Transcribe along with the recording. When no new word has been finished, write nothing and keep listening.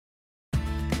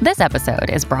This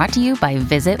episode is brought to you by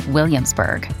Visit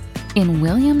Williamsburg. In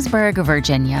Williamsburg,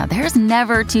 Virginia, there's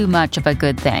never too much of a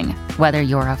good thing. Whether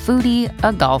you're a foodie,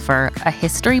 a golfer, a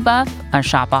history buff, a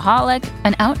shopaholic,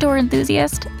 an outdoor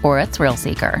enthusiast, or a thrill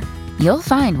seeker, you'll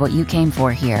find what you came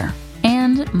for here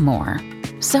and more.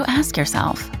 So ask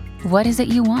yourself, what is it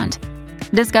you want?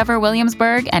 Discover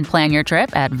Williamsburg and plan your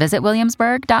trip at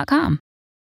visitwilliamsburg.com.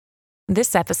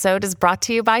 This episode is brought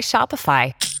to you by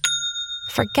Shopify.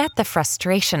 Forget the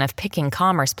frustration of picking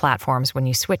commerce platforms when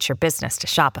you switch your business to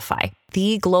Shopify,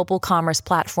 the global commerce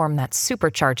platform that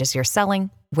supercharges your selling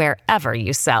wherever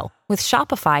you sell. With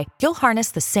Shopify, you'll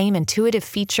harness the same intuitive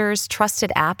features,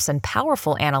 trusted apps, and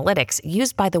powerful analytics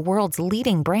used by the world's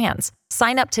leading brands.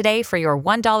 Sign up today for your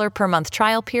 $1 per month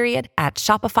trial period at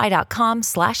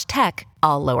shopify.com/tech,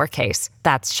 all lowercase.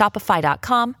 That's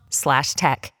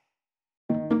shopify.com/tech.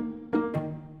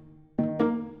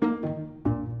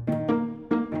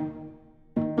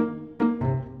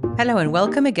 Hello and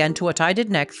welcome again to What I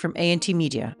Did Next from A&T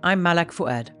Media. I'm Malak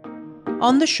Fuad.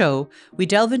 On the show, we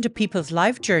delve into people's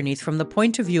life journeys from the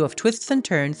point of view of twists and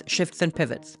turns, shifts and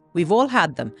pivots. We've all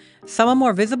had them. Some are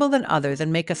more visible than others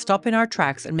and make us stop in our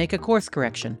tracks and make a course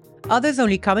correction. Others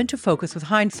only come into focus with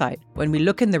hindsight, when we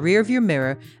look in the rearview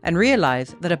mirror and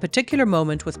realize that a particular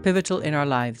moment was pivotal in our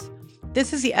lives.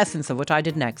 This is the essence of What I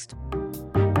Did Next.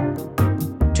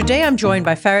 Today I'm joined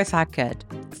by Faris Akkad.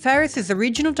 Faris is the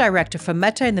Regional Director for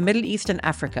Meta in the Middle East and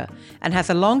Africa and has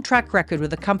a long track record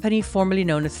with the company formerly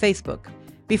known as Facebook.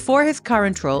 Before his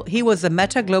current role, he was the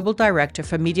Meta Global Director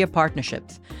for Media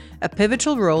Partnerships, a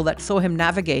pivotal role that saw him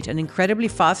navigate an incredibly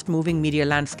fast-moving media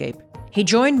landscape. He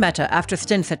joined Meta after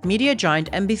stints at media giant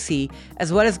NBC,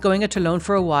 as well as going it alone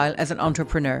for a while as an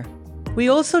entrepreneur. We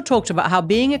also talked about how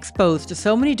being exposed to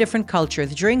so many different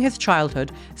cultures during his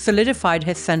childhood solidified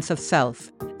his sense of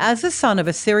self. As the son of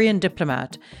a Syrian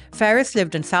diplomat, Faris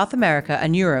lived in South America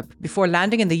and Europe before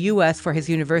landing in the US for his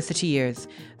university years.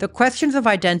 The questions of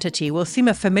identity will seem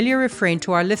a familiar refrain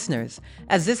to our listeners,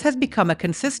 as this has become a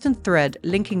consistent thread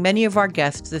linking many of our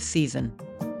guests this season.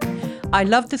 I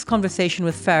loved this conversation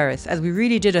with Faris, as we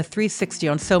really did a 360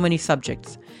 on so many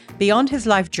subjects. Beyond his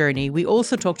life journey, we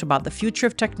also talked about the future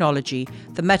of technology,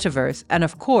 the metaverse, and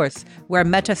of course, where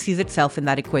Meta sees itself in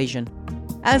that equation.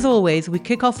 As always, we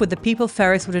kick off with the people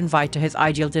Faris would invite to his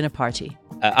ideal dinner party.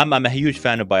 I'm a huge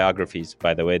fan of biographies,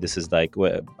 by the way. This is like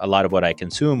a lot of what I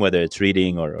consume, whether it's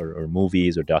reading or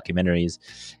movies or documentaries.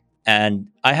 And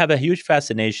I have a huge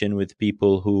fascination with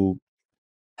people who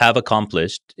have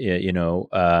accomplished,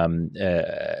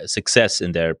 success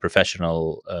in their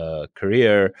professional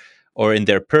career or in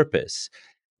their purpose,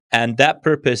 and that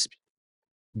purpose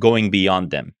going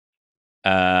beyond them.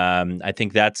 I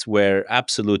think that's where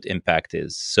absolute impact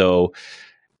is. So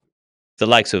the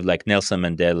likes of like Nelson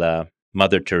Mandela,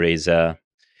 Mother Teresa,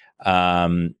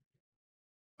 I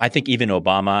think even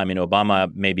Obama. I mean, Obama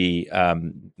maybe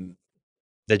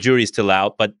the jury's still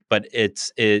out, but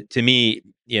to me,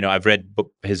 I've read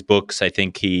his books. I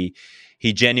think he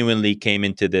genuinely came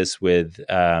into this with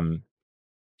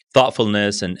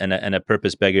thoughtfulness and a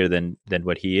purpose bigger than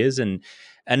what he is, and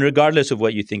regardless of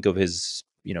what you think of his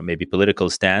maybe political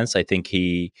stance, I think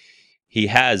he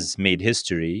has made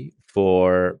history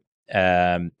for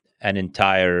an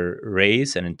entire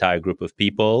race, an entire group of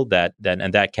people that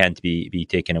can't be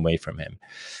taken away from him.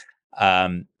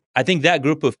 I think that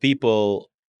group of people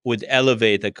would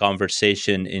elevate the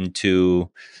conversation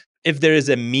into, if there is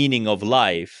a meaning of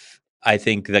life, I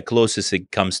think the closest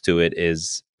it comes to it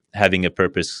is having a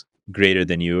purpose greater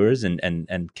than yours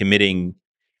and committing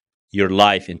your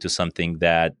life into something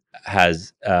that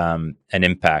has an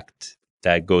impact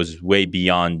that goes way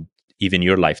beyond even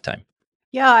your lifetime.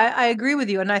 Yeah, I agree with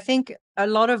you. And I think a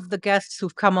lot of the guests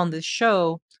who've come on this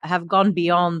show have gone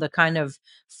beyond the kind of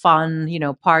fun,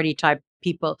 party type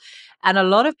people. And a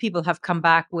lot of people have come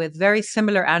back with very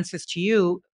similar answers to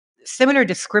you, similar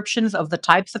descriptions of the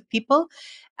types of people.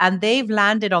 And they've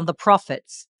landed on the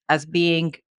prophets as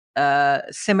being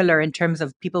similar in terms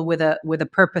of people with a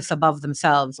purpose above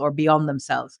themselves or beyond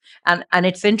themselves. And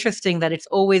it's interesting that it's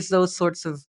always those sorts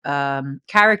of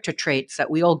character traits that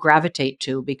we all gravitate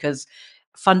to, because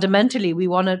fundamentally we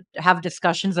want to have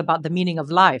discussions about the meaning of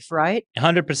life, right?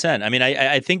 100%. I mean,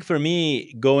 I think for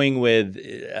me, going with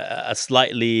a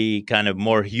slightly kind of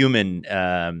more human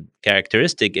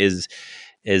characteristic is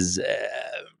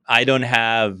I don't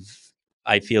have,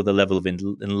 I feel, the level of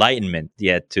enlightenment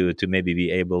yet to maybe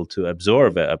be able to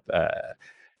absorb a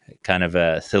kind of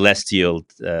a celestial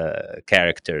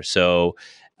character. So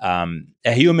a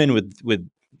human with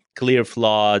clear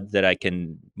flaw that I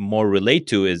can more relate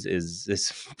to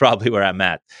is probably where I'm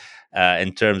at.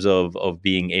 in terms of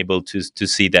being able to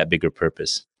see that bigger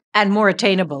purpose. And more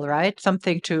attainable, right?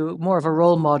 Something to more of a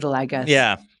role model, I guess.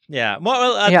 Yeah, yeah.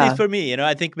 Well, at least Yeah. for me,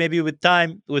 I think maybe with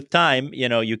time,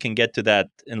 you can get to that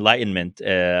enlightenment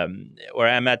where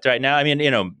I'm at right now. I mean,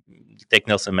 take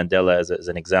Nelson Mandela as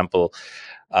an example.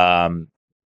 Um,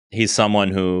 he's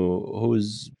someone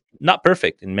who's not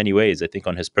perfect in many ways. I think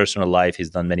on his personal life, he's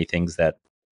done many things that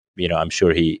I'm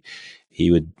sure he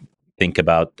would think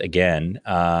about again.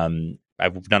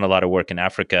 I've done a lot of work in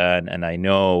Africa, and I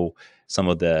know some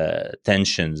of the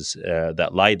tensions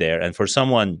that lie there. And for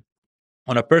someone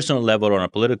on a personal level, on a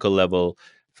political level,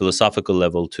 philosophical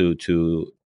level, to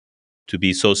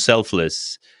be so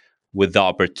selfless with the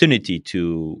opportunity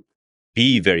to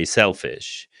be very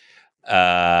selfish,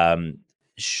 um,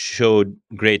 showed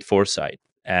great foresight.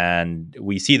 And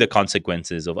we see the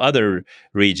consequences of other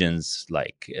regions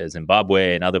like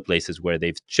Zimbabwe and other places where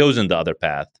they've chosen the other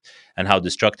path, and how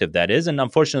destructive that is. And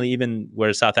unfortunately, even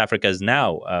where South Africa is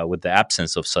now, with the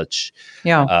absence of such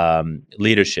Yeah.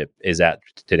 leadership, is at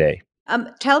today.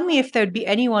 Tell me if there'd be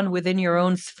anyone within your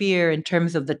own sphere in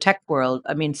terms of the tech world.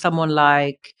 I mean, someone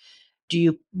like,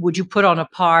 would you put on a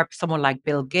par someone like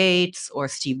Bill Gates or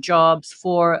Steve Jobs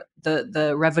for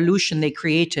the revolution they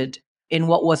created in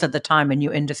what was at the time a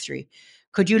new industry?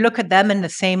 Could you look at them in the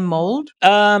same mold?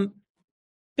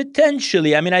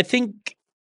 Potentially. I mean, I think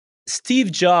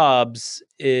Steve Jobs,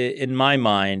 in my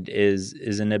mind, is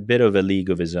in a bit of a league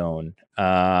of his own,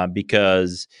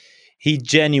 because he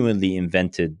genuinely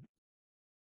invented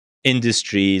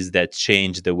industries that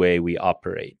change the way we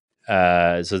operate.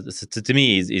 So to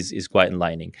me, is quite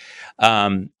enlightening.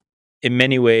 In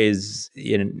many ways,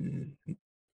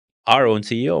 our own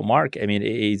CEO, Mark. I mean,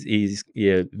 he's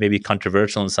maybe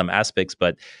controversial in some aspects,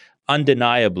 but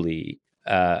undeniably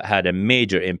had a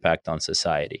major impact on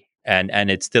society,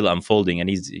 and it's still unfolding. And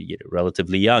he's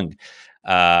relatively young.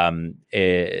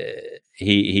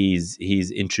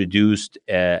 He's introduced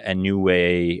a new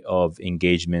way of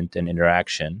engagement and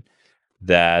interaction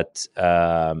that,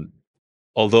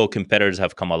 although competitors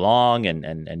have come along, and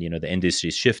the industry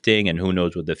is shifting, and who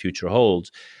knows what the future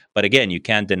holds, but again, you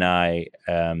can't deny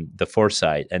the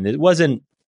foresight. And it wasn't,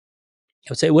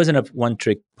 I would say, it wasn't a one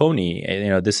trick pony.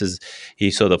 This is,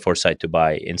 he saw the foresight to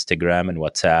buy Instagram and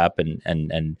WhatsApp,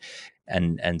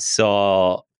 and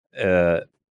saw, uh,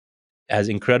 has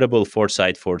incredible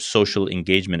foresight for social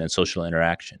engagement and social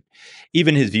interaction.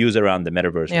 Even his views around the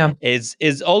metaverse Yeah.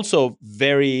 is also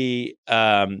very,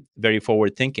 very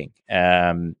forward thinking.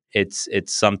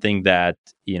 It's something that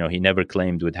he never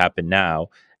claimed would happen now.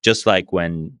 Just like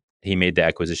when he made the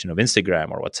acquisition of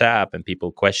Instagram or WhatsApp, and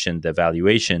people questioned the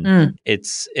valuation. Mm.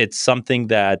 It's something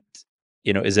that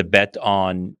is a bet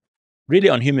on, really,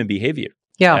 on human behavior.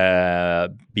 Yeah.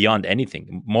 Beyond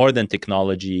anything, more than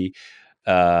technology,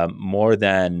 more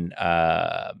than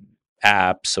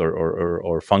apps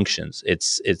or functions.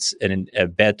 It's a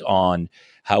bet on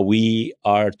how we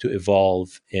are to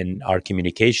evolve in our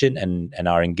communication and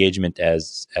our engagement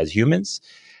as humans,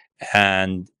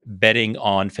 and betting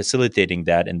on facilitating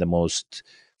that in the most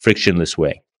frictionless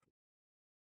way.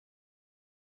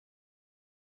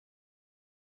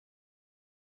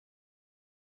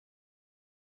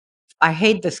 I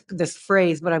hate this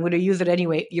phrase, but I'm going to use it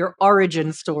anyway. Your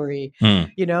origin story. Hmm.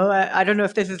 I don't know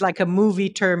if this is like a movie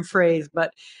term phrase,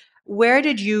 but where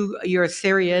did you're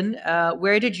Syrian.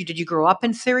 Did you grow up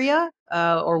in Syria,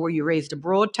 or were you raised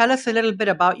abroad? Tell us a little bit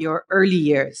about your early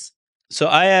years. So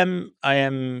I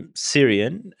am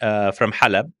Syrian, from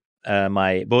Halab.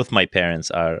 Both my parents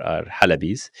are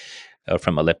Halabis,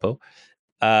 from Aleppo.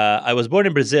 I was born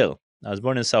in Brazil. I was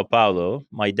born in Sao Paulo.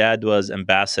 My dad was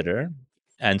ambassador,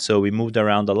 and so we moved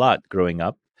around a lot growing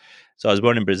up. So I was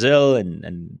born in Brazil,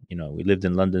 and we lived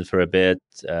in London for a bit.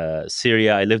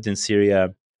 Syria, I lived in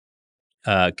Syria,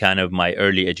 kind of my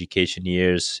early education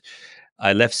years.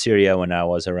 I left Syria when I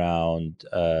was around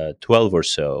 12 or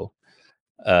so.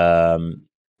 Um,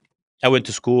 I went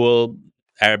to school,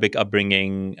 Arabic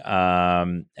upbringing,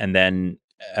 and then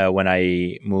when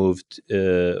I moved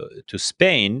to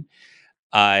Spain,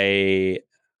 I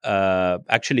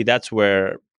actually, that's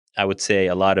where I would say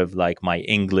a lot of like my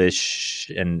English,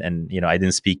 and I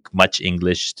didn't speak much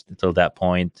English until that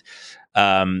point.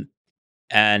 Um,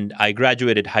 and I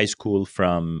graduated high school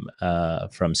from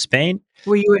Spain.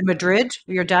 Were you in Madrid?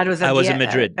 Your dad was I at was the in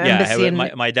Madrid. Yeah, embassy in.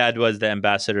 my dad was the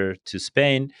ambassador to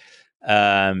Spain.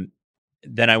 Um,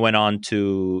 then I went on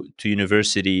to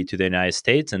university to the United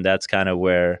States, and that's kind of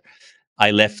where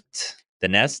I left the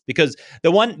nest, because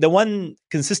the one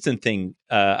consistent thing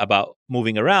about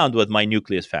moving around was my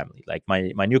nucleus family. Like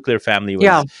my nuclear family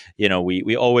Yeah. was,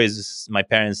 we always, my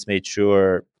parents made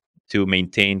sure to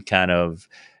maintain kind of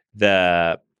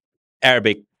the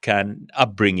Arabic kind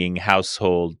upbringing,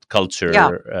 household Yeah, culture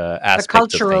the aspect of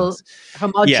cultural things.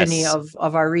 homogeny Yes,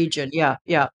 of our region. Yeah,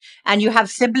 yeah. And you have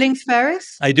siblings,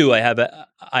 Ferris? I do.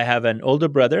 I have an older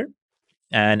brother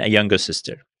and a younger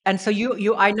sister. And so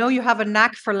you I know you have a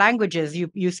knack for languages.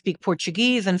 You speak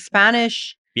Portuguese and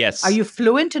Spanish. Are Yes, you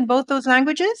fluent in both those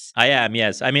languages? I am.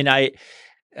 Yes, I mean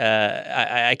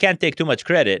I can't take too much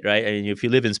credit, right? I mean, if you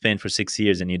live in Spain for 6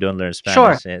 years and you don't learn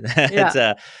Sure. Spanish,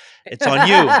 Yeah. it's on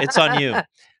you. It's on you.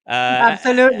 And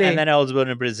Absolutely. then I was born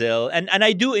in Brazil, and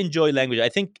I do enjoy language.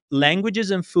 I think languages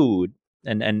and food,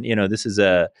 and this is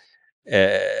a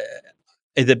uh,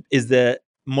 is the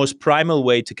most primal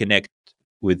way to connect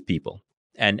with people.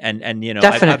 And I've had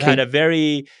Definitely. a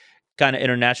very kind of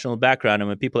international background, and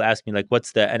when people ask me like,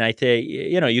 "What's the?" and I say,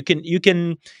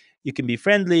 you can be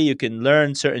friendly, you can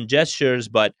learn certain gestures,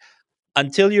 but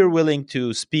until you're willing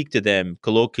to speak to them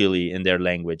colloquially in their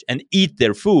language and eat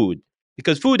their food,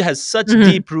 because food has such Mhm.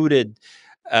 deep rooted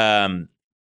um,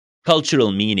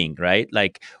 cultural meaning, right?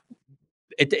 Like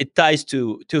it ties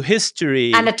to And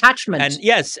history, and attachment.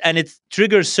 yes, and it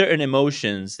triggers certain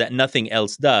emotions that nothing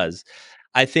else does.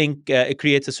 I think it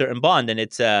creates a certain bond, and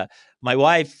it's my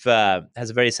wife has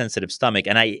a very sensitive stomach,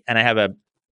 and I have a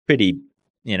pretty,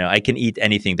 I can eat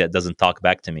anything that doesn't talk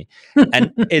back to me,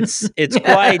 and it's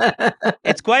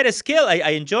quite a skill.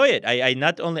 I enjoy it. I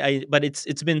not only I but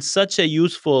it's been such a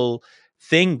useful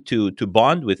thing to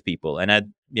bond with people. And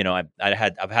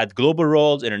I've had global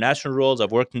roles, international roles.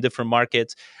 I've worked in different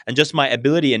markets, and just my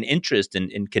ability and interest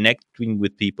in connecting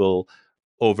with people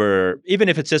over, even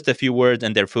if it's just a few words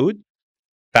and their food,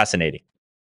 fascinating.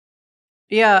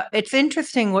 Yeah, it's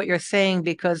interesting what you're saying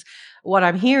because what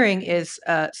I'm hearing is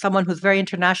someone who's very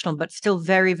international, but still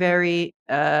very, very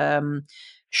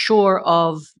sure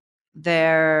of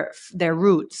their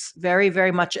roots. Very,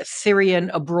 very much a Syrian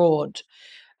abroad.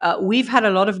 We've had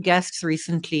a lot of guests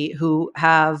recently who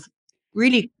have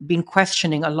really been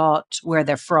questioning a lot where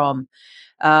they're from.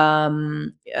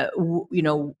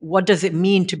 What does it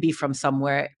mean to be from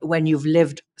somewhere when you've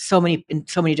lived in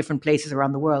so many different places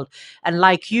around the world? And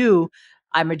like you,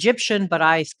 I'm Egyptian, but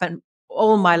I spent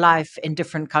all my life in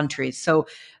different countries. So,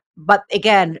 but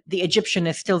again, the Egyptian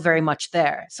is still very much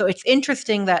there. So it's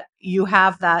interesting that you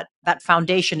have that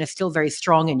foundation is still very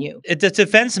strong in you. It's a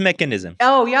defense mechanism.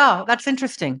 Oh yeah, that's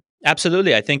interesting.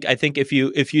 Absolutely. I think if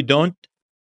you don't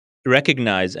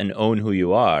recognize and own who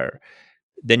you are,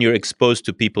 then you're exposed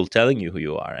to people telling you who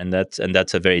you are, and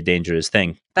that's a very dangerous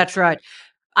thing. That's right.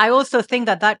 I also think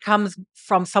that that comes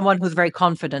from someone who's very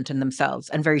confident in themselves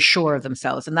and very sure of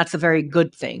themselves. And that's a very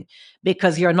good thing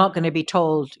because you're not going to be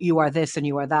told you are this and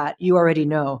you are that. You already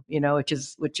know, which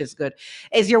is good.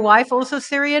 Is your wife also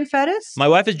Syrian, Fedis? My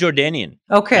wife is Jordanian.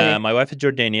 Okay.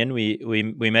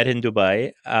 We met in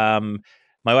Dubai.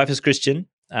 My wife is Christian.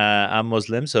 I'm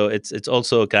Muslim, so it's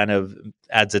also kind of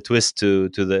adds a twist to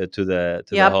the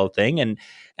Yep. whole thing.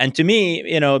 And to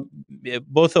me,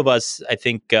 both of us, I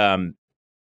think,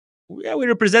 yeah, we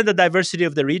represent the diversity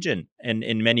of the region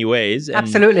in many ways, and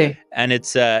Absolutely. and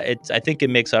it's I think it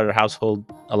makes our household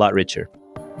a lot richer.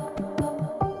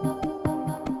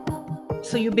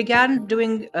 So you began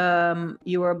doing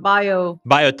your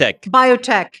Biotech.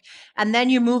 biotech, and then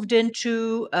you moved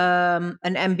into an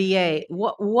MBA.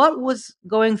 What was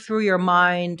going through your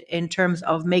mind in terms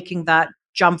of making that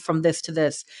jump from this to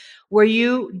this? Are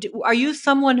you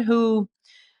someone who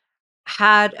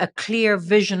had a clear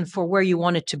vision for where you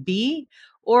wanted to be,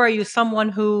 or are you someone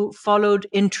who followed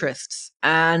interests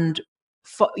and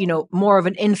more of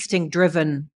an instinct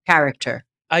driven character?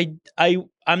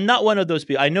 I'm not one of those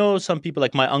people. I know some people,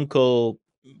 like my uncle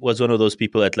was one of those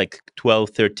people at like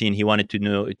 12, 13. He wanted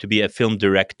to be a film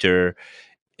director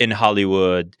in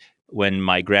Hollywood when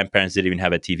my grandparents didn't even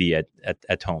have a TV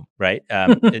at home, right?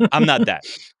 I'm not that.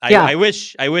 Yeah, I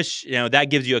wish that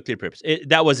gives you a clear purpose.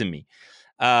 That wasn't me.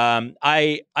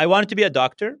 I wanted to be a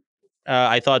doctor.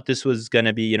 I thought this was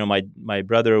gonna be, my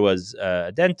brother was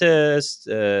a dentist,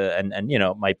 and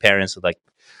my parents were like,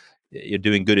 you're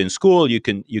doing good in school, you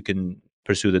can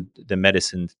pursue the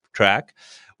medicine track.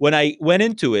 When I went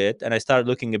into it and I started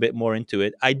looking a bit more into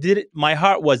it, my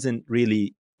heart wasn't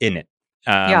really in it.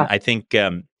 yeah, I think,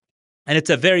 and it's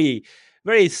a very,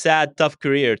 very sad, tough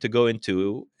career to go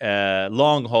into,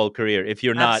 long haul career, if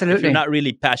you're absolutely. not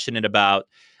really passionate about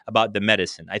the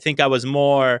medicine. I think I was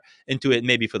more into it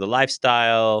maybe for the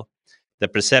lifestyle, the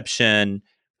perception,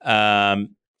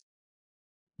 um,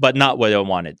 but not what I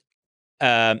wanted.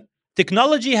 um,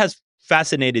 Technology has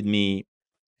fascinated me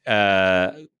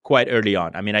quite early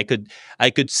on. I mean, I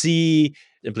could see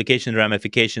implications,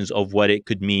 ramifications of what it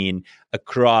could mean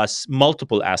across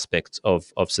multiple aspects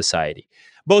of society,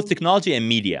 both technology and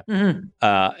media,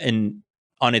 in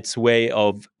on its way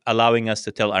of allowing us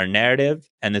to tell our narrative,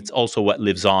 and it's also what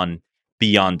lives on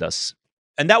beyond us.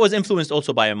 And that was influenced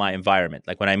also by my environment.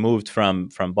 Like when I moved from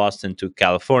Boston to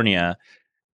California,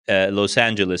 Los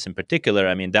Angeles in particular,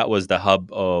 I mean, that was the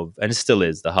hub of, and it still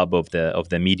is the hub of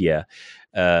the media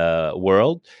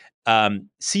world.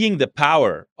 Seeing the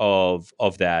power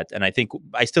of that, and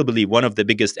I still believe one of the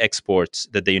biggest exports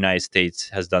that the United States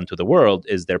has done to the world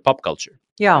is their pop culture.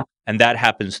 Yeah. And that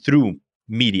happens through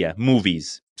media,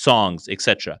 movies, songs,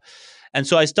 etc. And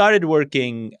so I started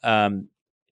working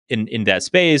in that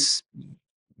space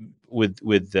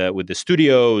with the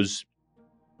studios,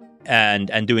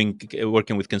 and doing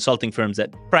working with consulting firms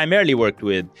that primarily worked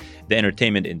with the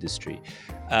entertainment industry.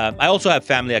 I also have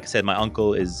family. Like I said, my uncle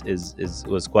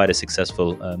was quite a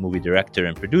successful movie director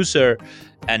and producer,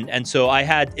 and so I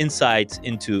had insights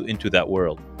into that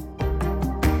world.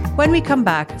 When we come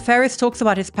back, Ferris talks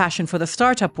about his passion for the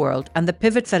startup world and the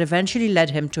pivots that eventually led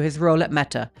him to his role at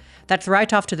Meta. That's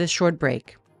right after this short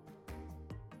break.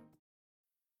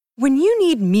 When you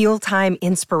need mealtime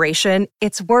inspiration,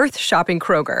 it's worth shopping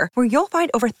Kroger, where you'll find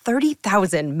over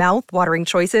 30,000 mouth-watering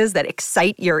choices that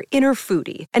excite your inner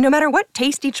foodie. And no matter what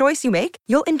tasty choice you make,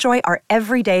 you'll enjoy our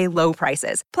everyday low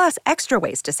prices, plus extra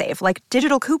ways to save, like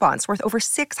digital coupons worth over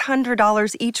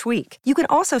 $600 each week. You can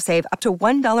also save up to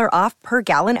 $1 off per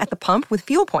gallon at the pump with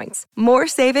fuel points. More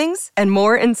savings and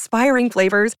more inspiring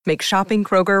flavors make shopping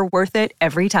Kroger worth it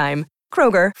every time.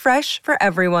 Kroger, fresh for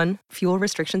everyone. Fuel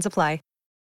restrictions apply.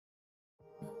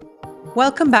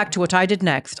 Welcome back to What I Did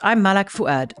Next. I'm Malak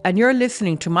Fuad, and you're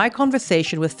listening to my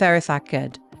conversation with Ferris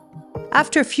Akkad.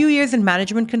 After a few years in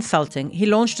management consulting, he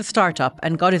launched a startup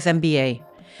and got his MBA.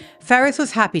 Ferris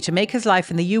was happy to make his life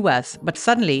in the US, but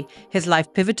suddenly his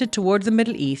life pivoted towards the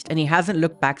Middle East, and he hasn't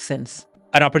looked back since.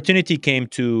 An opportunity came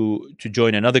to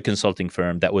join another consulting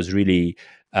firm that was really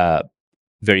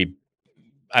very.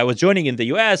 I was joining in the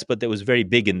US, but that was very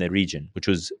big in the region, which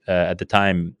was at the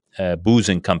time Booz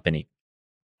and Company.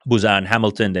 Booz Allen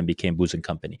Hamilton, then became Booz and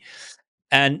Company.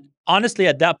 And honestly,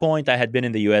 at that point, I had been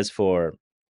in the US for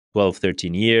 12,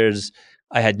 13 years.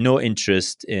 I had no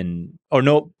interest in, or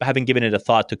no, having given it a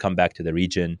thought to come back to the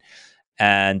region.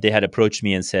 And they had approached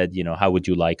me and said, how would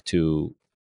you like to,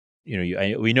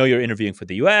 we know you're interviewing for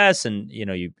the US, and,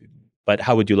 but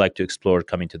how would you like to explore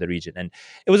coming to the region? And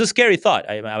it was a scary thought.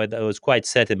 I was quite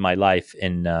set in my life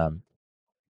in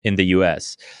the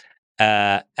US.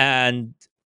 And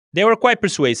they were quite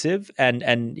persuasive, and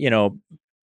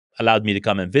allowed me to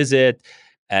come and visit,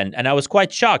 and I was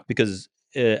quite shocked because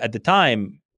at the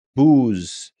time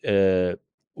Booz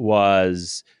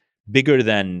was bigger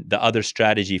than the other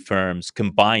strategy firms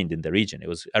combined in the region. It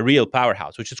was a real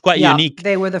powerhouse, which is quite unique.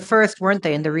 They were the first, weren't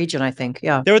they, in the region? I think,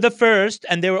 yeah, they were the first,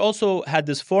 and they were also had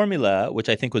this formula which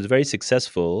I think was very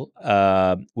successful,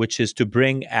 which is to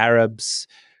bring Arabs,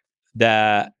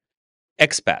 the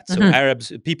expats, so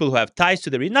Arabs, people who have ties to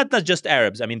the region, not just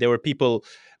Arabs. I mean, there were people.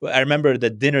 I remember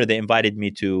the dinner they invited me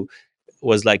to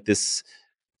was like this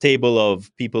table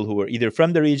of people who were either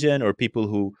from the region or people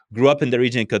who grew up in the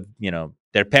region because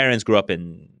their parents grew up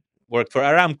and worked for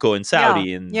Aramco in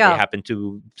Saudi, and they happened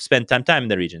to spend time in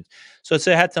the region. So it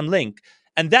had some link,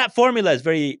 and that formula is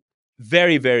very,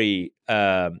 very, very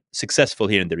successful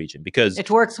here in the region because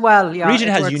it works well. Yeah, region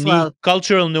has unique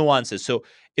cultural nuances. So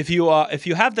if you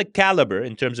have the caliber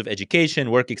in terms of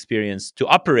education, work experience to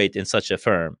operate in such a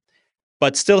firm,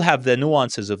 but still have the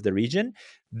nuances of the region,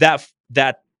 that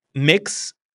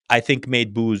mix, I think,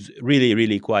 made Booz really,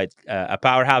 really quite a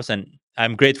powerhouse, and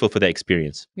I'm grateful for the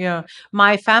experience. Yeah,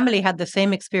 my family had the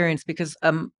same experience because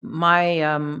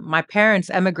my parents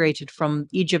emigrated from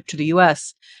Egypt to the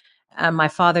US. My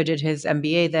father did his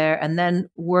MBA there and then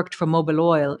worked for Mobil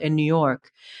Oil in New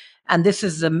York. And this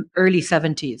is the early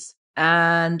 70s.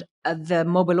 And the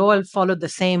Mobil Oil followed the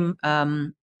same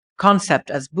concept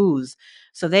as Booz.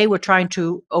 So they were trying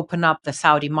to open up the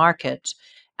Saudi market,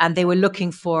 and they were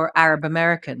looking for Arab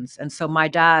Americans. And so my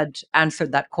dad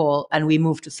answered that call, and we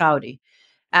moved to Saudi.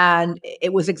 And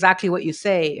it was exactly what you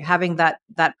say, having that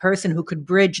person who could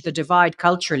bridge the divide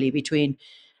culturally between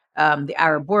the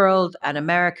Arab world and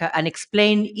America, and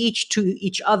explain each to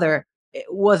each other,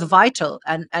 was vital,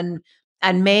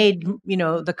 and made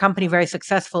the company very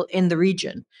successful in the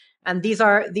region. And these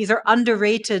are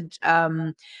underrated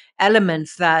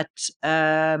elements that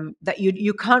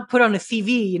you can't put on a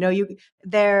CV.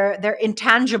 They're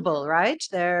intangible, right?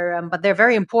 But they're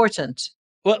very important.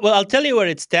 Well, I'll tell you where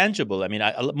it's tangible. I mean,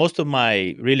 most of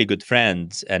my really good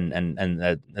friends and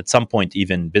at some point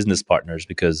even business partners,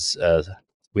 because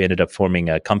we ended up forming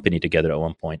a company together at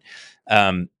one point.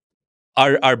 Um,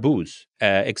 are booze,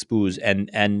 ex booze,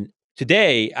 and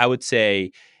today I would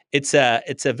say it's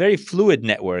a very fluid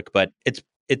network, but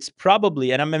it's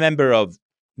probably, and I'm a member of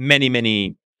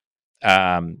many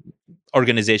um,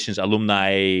 organizations,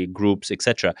 alumni groups,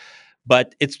 etc.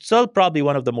 But it's still probably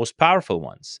one of the most powerful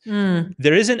ones. Mm.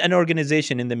 There isn't an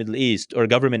organization in the Middle East or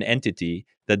government entity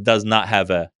that does not have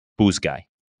a booze guy,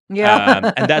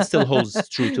 Yeah. and that still holds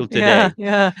true till Yeah. today.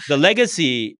 Yeah. The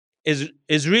legacy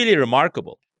is really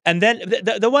remarkable. And then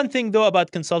the one thing though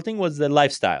about consulting was the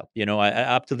lifestyle.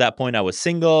 Up to that point I was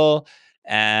single,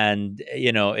 and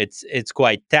it's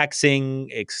quite taxing,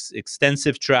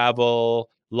 extensive travel,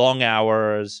 long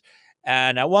hours,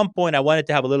 and at one point I wanted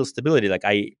to have a little stability. Like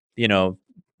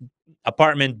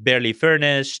apartment barely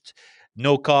furnished,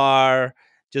 no car,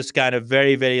 just kind of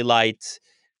very, very light.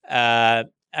 Uh,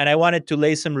 and I wanted to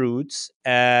lay some roots.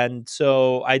 And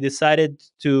so I decided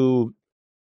to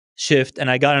shift,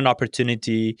 and I got an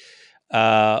opportunity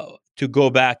to go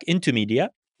back into media,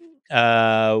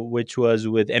 which was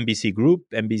with NBC Group.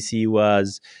 NBC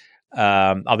was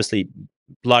obviously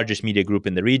largest media group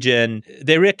in the region.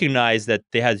 They recognized that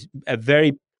they had a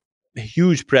very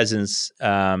huge presence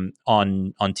on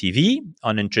TV,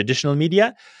 in traditional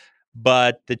media,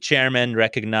 but the chairman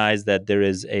recognized that there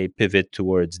is a pivot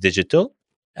towards digital,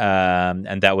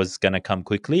 and that was going to come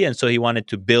quickly. And so he wanted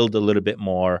to build a little bit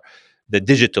more the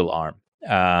digital arm.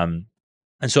 And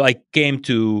so I came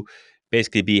to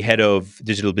basically be head of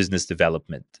digital business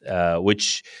development,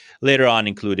 which later on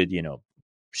included,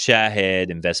 Shahid,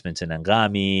 investments in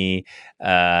Angami,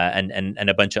 and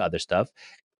a bunch of other stuff.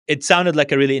 It sounded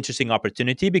like a really interesting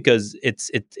opportunity because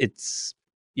it's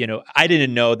I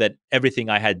didn't know that everything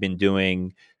I had been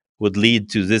doing would lead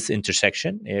to this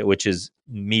intersection, which is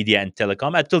media and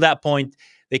telecom. Until that point,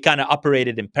 they kind of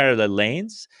operated in parallel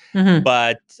lanes, Hmm.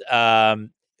 but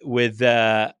with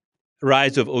the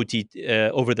rise of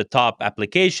over the top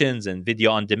applications and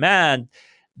video on demand,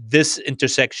 this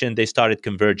intersection they started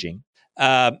converging.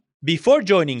 Before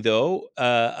joining, though,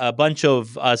 a bunch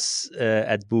of us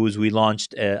at Booz, we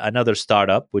launched another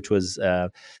startup, which was so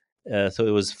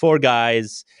it was four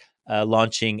guys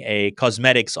launching a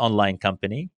cosmetics online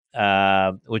company,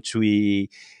 which we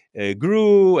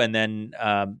grew, and then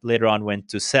later on went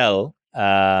to sell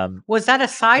Was that a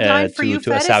sideline for you,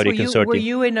 to a Faris? Saudi Were consortium.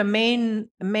 you in a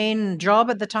main job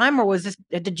at the time, or was this?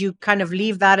 Did you kind of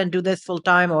leave that and do this full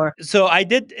time, or? So I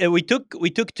did. We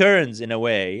took turns in a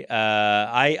way.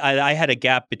 I had a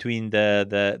gap between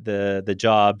the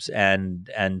jobs,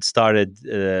 and started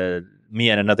me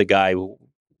and another guy who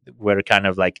were kind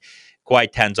of like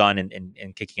quite hands on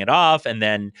in kicking it off, and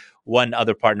then one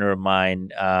other partner of mine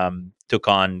took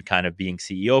on kind of being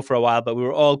CEO for a while. But we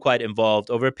were all quite involved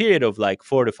over a period of like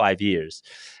 4 to 5 years.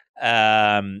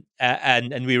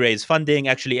 And we raised funding.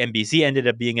 Actually, NBC ended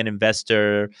up being an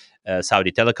investor.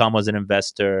 Saudi Telecom was an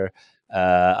investor.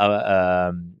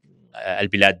 Al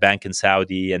Bilad Bank in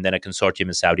Saudi, and then a consortium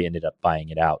in Saudi ended up buying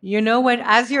it out. When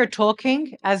as you're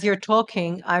talking,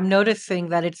 I'm noticing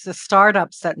that it's the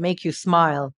startups that make you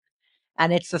smile,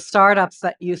 and it's the startups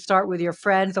that you start with your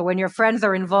friends, or when your friends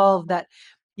are involved, that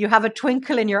you have a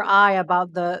twinkle in your eye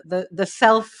about the the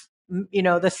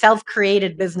self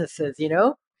created businesses.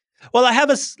 Well, I have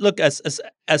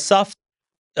a soft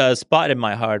spot in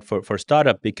my heart for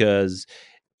startup because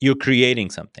you're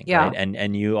creating something, right? Yeah.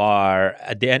 And you are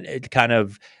at the end kind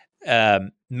of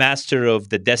master of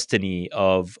the destiny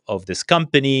of this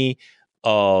company,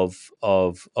 of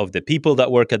the people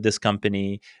that work at this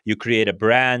company. You create a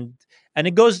brand, and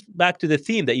it goes back to the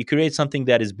theme that you create something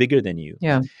that is bigger than you.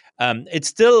 Yeah. It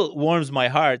still warms my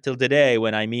heart till today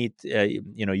when I meet,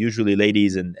 usually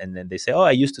ladies, and then they say, "Oh,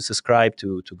 I used to subscribe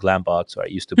to Glambox, or I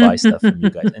used to buy stuff from you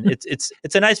guys," and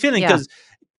it's a nice feeling Yeah. because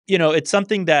it's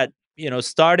something that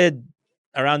started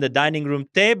around the dining room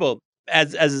table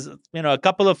as a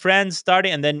couple of friends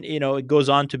starting, and then it goes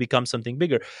on to become something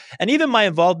bigger. And even my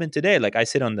involvement today, like I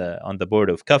sit on the board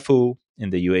of Kafu in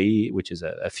the UAE, which is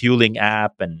a fueling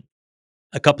app, and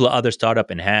a couple of other startup,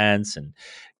 Enhance and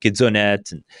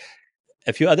Kidzonet, and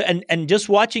a few other, and just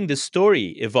watching the story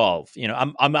evolve.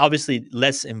 I'm obviously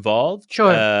less involved,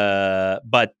 Sure.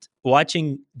 but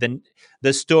watching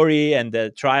the story and the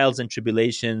trials and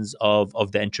tribulations of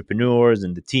the entrepreneurs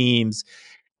and the teams,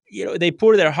 they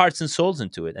pour their hearts and souls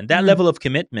into it, and that Mhm. level of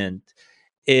commitment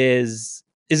is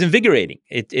invigorating.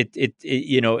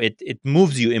 It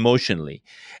moves you emotionally.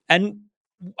 And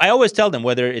I always tell them,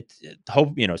 whether it hope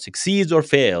succeeds or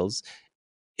fails,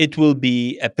 it will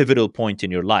be a pivotal point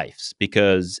in your lives,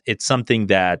 because it's something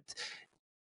that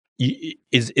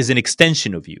is an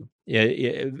extension of you.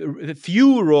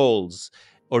 Few roles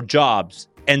or jobs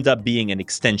end up being an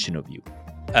extension of you.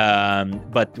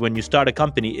 But when you start a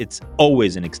company, it's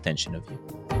always an extension of you.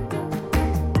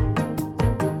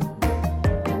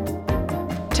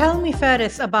 Tell me,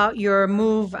 Faris, about your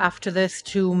move after this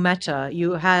to Meta.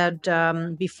 You had,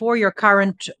 before your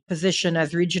current position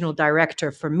as regional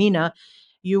director for MENA,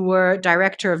 you were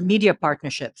director of media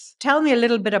partnerships. Tell me a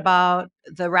little bit about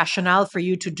the rationale for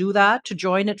you to do that, to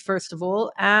join it first of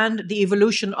all, and the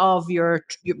evolution of your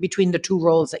between the two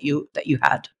roles that you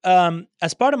had.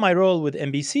 As part of my role with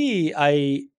NBC,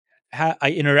 I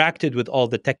interacted with all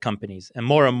the tech companies, and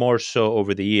more so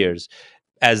over the years,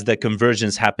 as the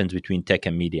convergence happens between tech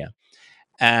and media.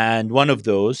 And one of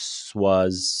those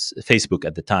was Facebook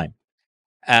at the time.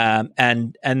 Facebook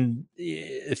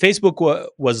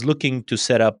was looking to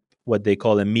set up what they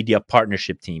call a media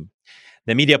partnership team.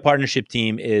 The media partnership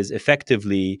team is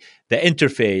effectively the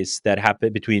interface that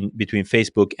happened between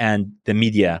Facebook and the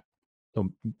media, so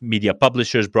media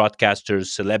publishers, broadcasters,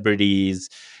 celebrities,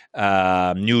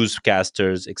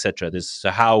 newscasters, etc.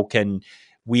 So how can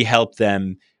we help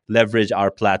them leverage our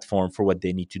platform for what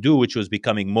they need to do, which was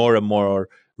becoming more and more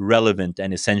relevant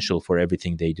and essential for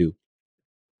everything they do.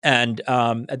 And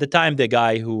at the time, the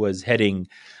guy who was heading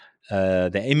the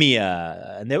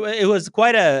EMEA, and it was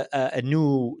quite a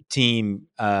new team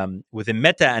within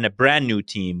Meta and a brand new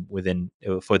team within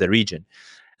for the region.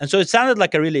 And so it sounded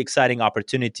like a really exciting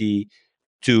opportunity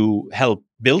to help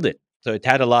build it. So it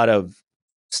had a lot of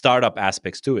startup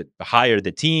aspects to it. Hire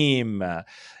the team,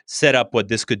 set up what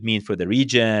this could mean for the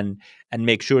region, and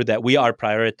make sure that we are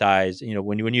prioritized. You know,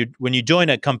 when you join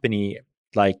a company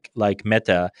like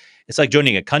Meta, it's like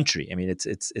joining a country. I mean, it's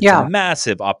a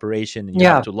massive operation, and you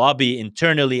have to lobby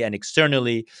internally and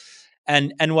externally.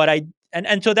 And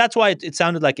so that's why it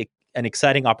sounded like an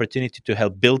exciting opportunity to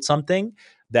help build something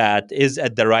that is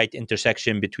at the right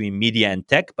intersection between media and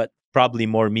tech, but probably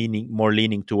more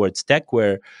leaning towards tech,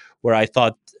 where I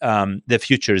thought the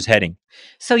future is heading.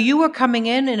 So you were coming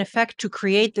in effect, to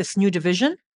create this new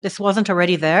division. This wasn't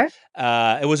already there?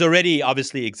 It was already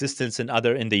obviously existence in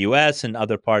the US and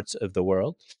other parts of the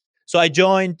world. So I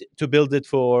joined to build it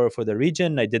for the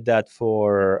region. I did that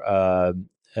for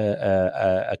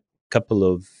a couple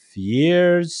of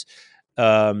years.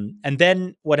 And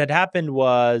then what had happened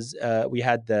was we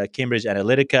had the Cambridge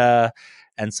Analytica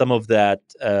and some of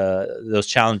those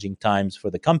challenging times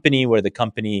for the company, where the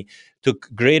company took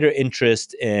greater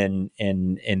interest in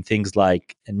things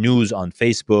like news on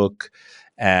Facebook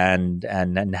and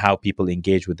how people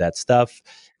engage with that stuff.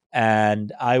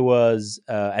 And I was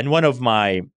and one of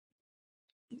my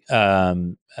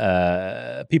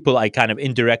people I kind of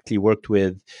indirectly worked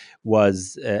with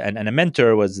was and a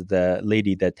mentor was the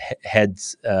lady that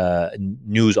heads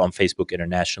news on Facebook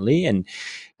internationally, and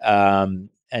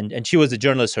she was a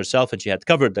journalist herself, and she had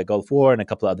covered the Gulf War and a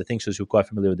couple of other things, so she was quite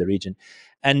familiar with the region.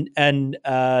 And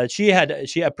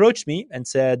she approached me and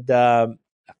said,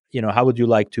 how would you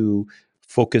like to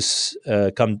focus,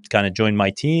 come kind of join my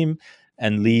team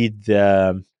and lead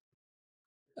the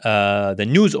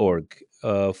news org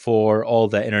for all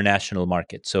the international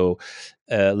markets. So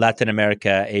Latin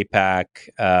America, APAC,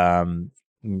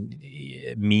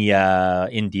 MEA,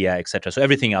 India, etc. So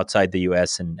everything outside the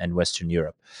US and Western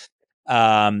Europe.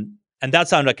 And that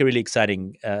sounded like a really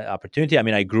exciting opportunity. I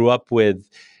mean, I grew up with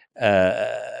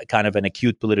kind of an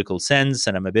acute political sense,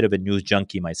 and I'm a bit of a news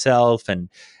junkie myself, and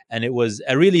it was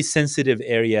a really sensitive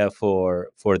area for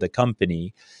the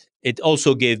company. It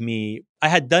also gave me. I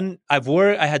had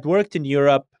worked in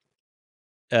Europe,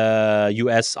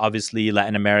 U.S., obviously,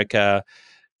 Latin America,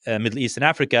 Middle East, and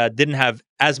Africa. Didn't have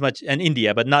as much, and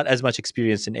India, but not as much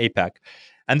experience in APAC.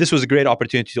 And this was a great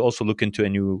opportunity to also look into a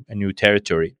new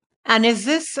territory. And is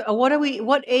this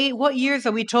what years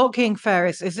are we talking,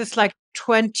 Faris? Is this like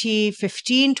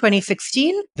 2015,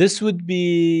 2016? This would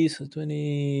be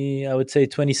I would say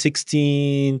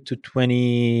 2016 to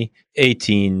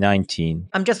 2018, 19.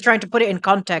 I'm just trying to put it in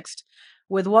context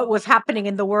with what was happening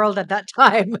in the world at that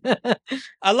time.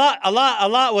 a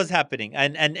lot was happening.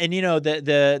 And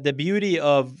the beauty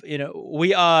of,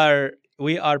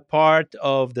 we are part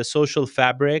of the social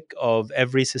fabric of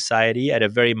every society at a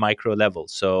very micro level.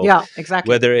 So yeah, exactly.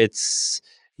 Whether it's,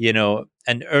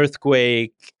 an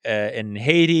earthquake in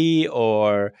Haiti,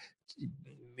 or,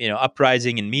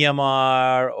 uprising in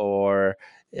Myanmar, or,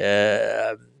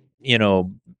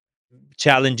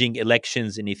 challenging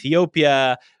elections in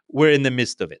Ethiopia, we're in the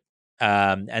midst of it.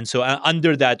 And so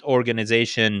under that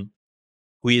organization,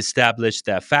 we established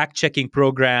a fact-checking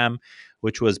program,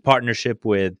 which was partnership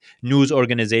with news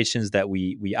organizations that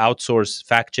we outsource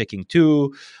fact-checking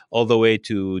to, all the way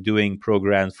to doing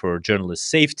programs for journalist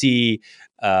safety,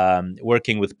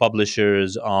 working with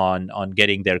publishers on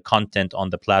getting their content on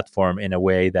the platform in a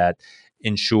way that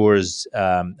ensures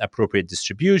appropriate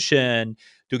distribution,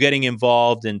 to getting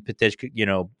involved in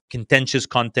contentious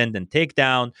content and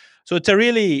takedown. So it's a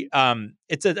really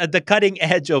it's at the cutting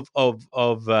edge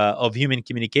of human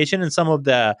communication and some of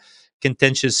the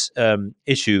contentious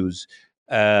issues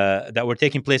that were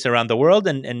taking place around the world,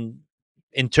 and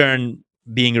in turn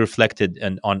being reflected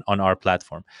on our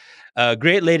platform.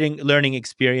 Great learning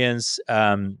experience,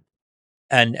 and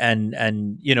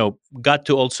got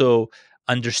to also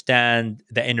understand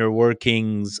the inner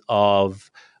workings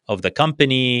of the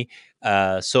company.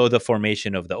 So the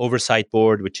formation of the oversight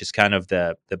board, which is kind of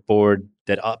the board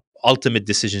that ultimate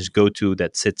decisions go to,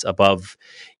 that sits above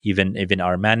even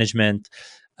our management.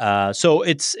 So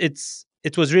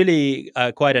it was really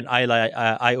quite an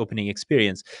eye-opening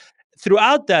experience.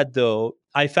 Throughout that, though,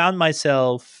 I found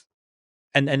myself,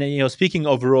 and speaking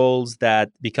of roles that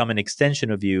become an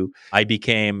extension of you, I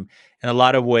became in a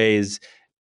lot of ways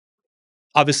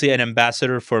obviously an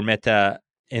ambassador for Meta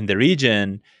in the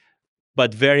region,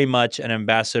 but very much an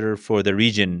ambassador for the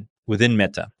region within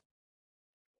Meta,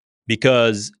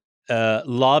 because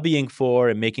lobbying for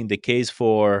and making the case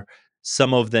for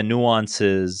some of the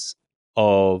nuances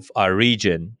of our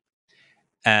region.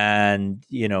 And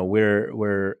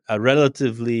we're a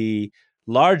relatively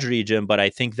large region, but I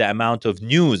think the amount of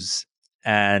news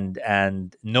and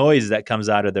noise that comes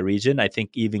out of the region, I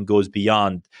think, even goes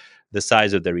beyond the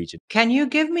size of the region. Can you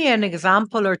give me an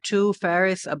example or two,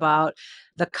 Faris, about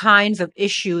the kinds of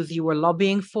issues you were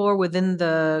lobbying for within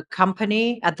the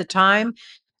company at the time?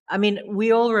 I mean,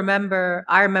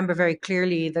 I remember very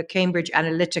clearly the Cambridge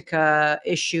Analytica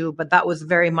issue, but that was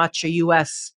very much a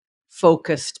US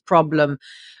focused problem.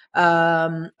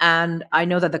 And I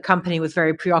know that the company was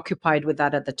very preoccupied with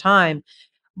that at the time.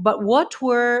 But what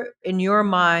were, in your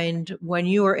mind, when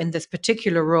you were in this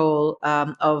particular role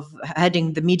of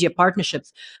heading the media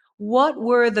partnerships, what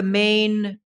were the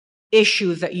main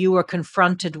issues that you were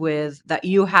confronted with that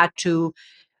you had to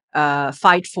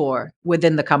fight for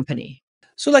within the company?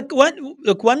 So,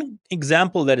 one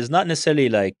example that is not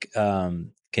necessarily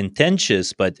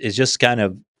contentious, but is just kind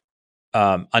of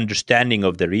understanding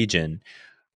of the region,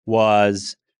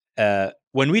 was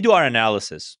when we do our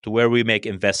analysis to where we make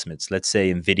investments, let's say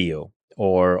in video,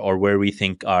 or where we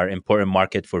think are important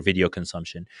market for video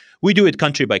consumption, we do it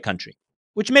country by country,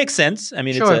 which makes sense. I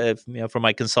mean, Sure. it's from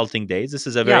my consulting days, this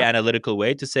is a very analytical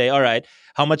way to say, all right,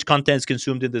 how much content is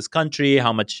consumed in this country,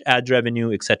 how much ad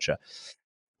revenue, etc.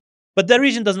 But the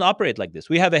region doesn't operate like this.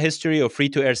 We have a history of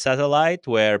free-to-air satellite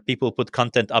where people put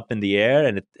content up in the air,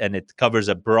 and it covers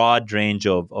a broad range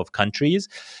of countries.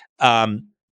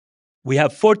 We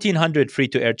have 1,400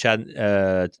 free-to-air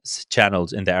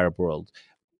channels in the Arab world,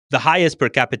 the highest per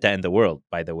capita in the world,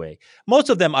 by the way. Most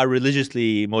of them are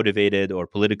religiously motivated or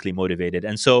politically motivated.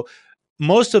 And so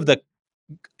most of the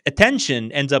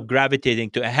attention ends up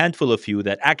gravitating to a handful of few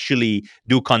that actually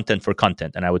do content for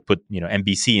content. And I would put,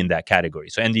 NBC in that category.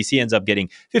 So NBC ends up getting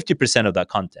 50% of that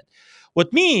content.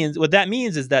 What that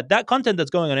means is that content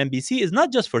that's going on NBC is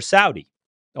not just for Saudi,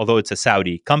 although it's a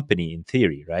Saudi company in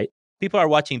theory, right? People are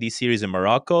watching these series in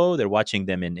Morocco. They're watching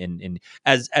them in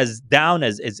as down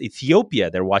as Ethiopia.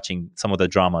 They're watching some of the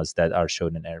dramas that are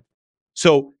shown in Arabic.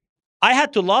 So I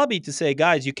had to lobby to say,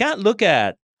 guys, you can't look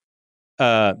at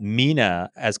MENA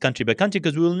as country by country,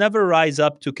 because we will never rise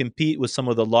up to compete with some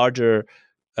of the larger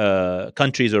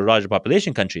countries or larger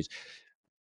population countries.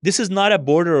 This is not a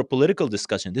border or political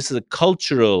discussion. This is a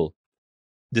cultural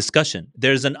discussion.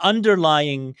 There's an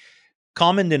underlying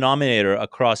common denominator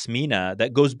across MENA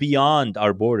that goes beyond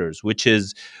our borders, which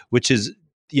is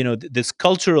this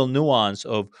cultural nuance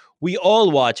of, we all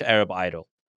watch Arab Idol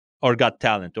or Got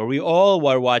Talent, or we all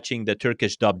were watching the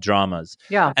Turkish dub dramas.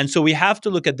 Yeah. And so we have to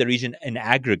look at the region in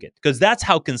aggregate, because that's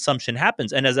how consumption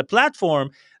happens. And as a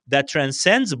platform that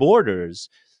transcends borders,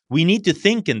 we need to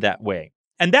think in that way.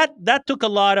 And that took a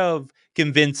lot of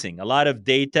convincing, a lot of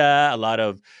data, a lot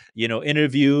of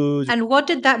interviews. And what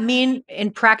did that mean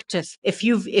in practice? If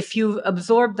you've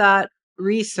absorbed that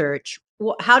research,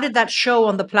 how did that show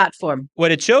on the platform?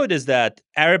 What it showed is that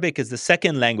Arabic is the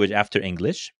second language after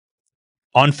English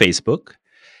on Facebook.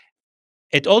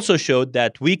 It also showed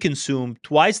that we consume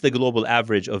twice the global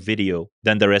average of video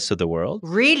than the rest of the world.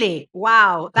 Really?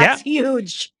 Wow, that's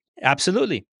huge.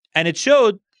 Absolutely. And it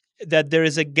showed that there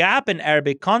is a gap in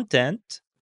Arabic content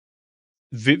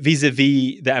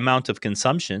vis-a-vis the amount of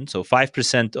consumption. So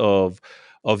 5%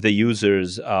 of the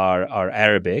users are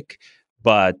Arabic,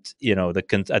 but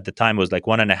at the time it was like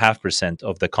 1.5%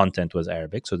 of the content was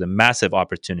Arabic. So the massive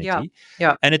opportunity.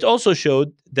 Yeah. And it also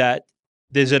showed that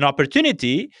there's an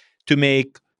opportunity to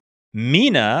make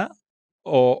MENA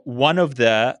or one of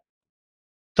the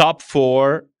top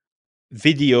four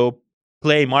video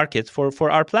play markets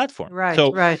for our platform. Right,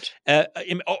 So right.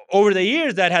 over the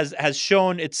years, that has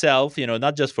shown itself,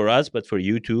 not just for us, but for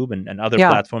YouTube and other Yeah.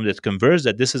 platforms that converge,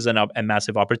 that this is a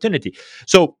massive opportunity.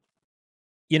 So,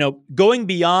 going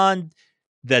beyond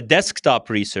the desktop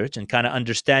research and kind of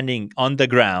understanding on the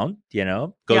ground,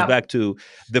 goes Yeah. back to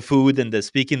the food and the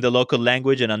speaking the local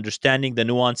language and understanding the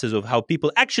nuances of how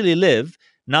people actually live,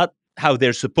 not how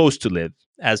they're supposed to live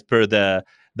as per the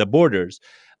borders.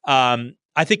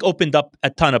 I think opened up a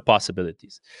ton of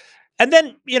possibilities. And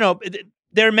then,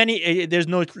 there are many. There's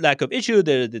no lack of issue.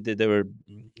 There were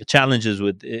challenges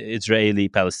with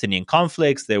Israeli-Palestinian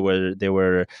conflicts. There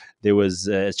was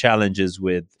challenges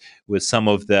with some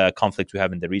of the conflicts we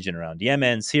have in the region around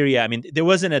Yemen, Syria. I mean, there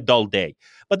wasn't a dull day.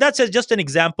 But that's just an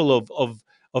example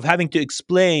of having to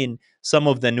explain some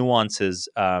of the nuances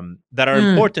that are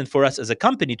important for us as a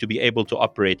company to be able to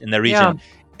operate in the region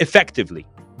effectively,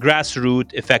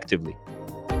 grassroots effectively.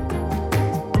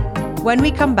 When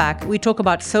we come back, we talk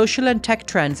about social and tech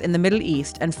trends in the Middle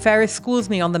East, and Ferris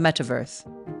schools me on the metaverse.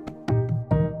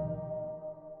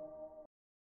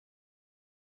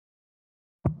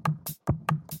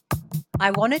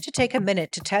 I wanted to take a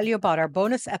minute to tell you about our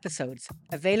bonus episodes,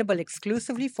 available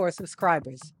exclusively for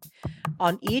subscribers.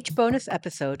 On each bonus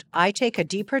episode, I take a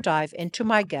deeper dive into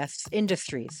my guests'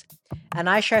 industries, and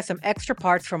I share some extra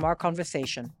parts from our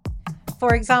conversation.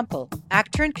 For example,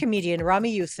 actor and comedian Rami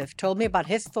Youssef told me about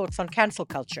his thoughts on cancel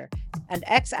culture, and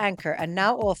ex-anchor and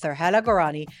now author Hala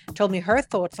Gorani told me her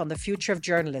thoughts on the future of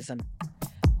journalism.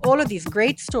 All of these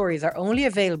great stories are only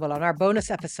available on our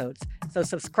bonus episodes, so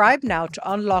subscribe now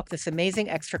to unlock this amazing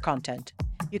extra content.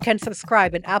 You can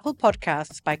subscribe in Apple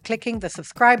Podcasts by clicking the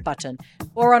subscribe button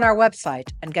or on our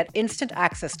website and get instant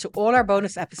access to all our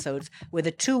bonus episodes with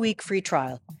a 2-week free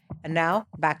trial. And now,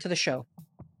 back to the show.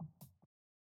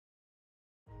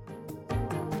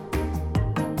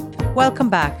 Welcome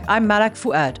back. I'm Malak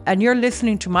Fuad, and you're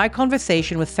listening to my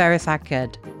conversation with Ferris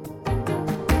Akkad.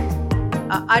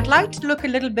 I'd like to look a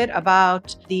little bit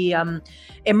about the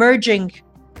emerging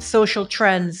social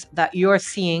trends that you're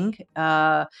seeing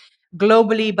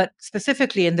globally, but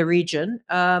specifically in the region.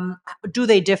 Do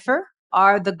they differ?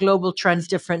 Are the global trends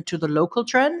different to the local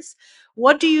trends?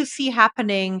 What do you see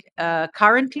happening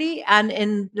currently and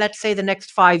in, let's say, the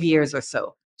next 5 years or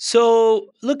so? So,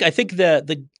 look, I think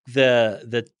the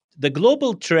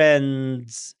global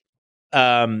trends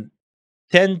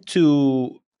tend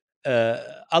to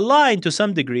align to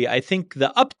some degree. I think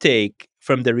the uptake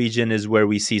from the region is where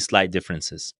we see slight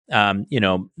differences.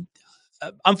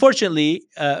 Unfortunately,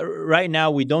 right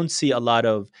now we don't see a lot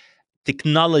of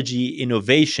technology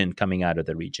innovation coming out of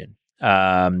the region.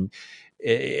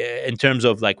 In terms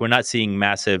of, like, we're not seeing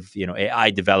massive,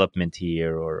 AI development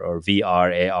here, or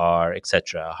VR, AR,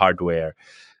 etc., hardware.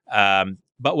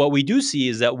 But what we do see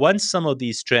is that once some of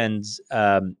these trends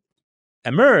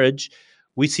emerge,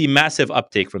 we see massive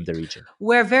uptake from the region.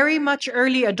 We're very much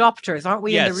early adopters, aren't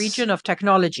we, in the region of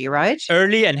technology, right?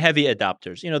 Early and heavy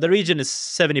adopters. The region is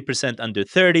 70% under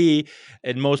 30,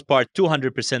 in most part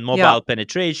 200% mobile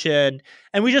penetration,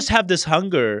 and we just have this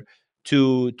hunger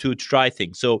to try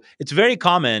things. So it's very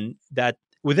common that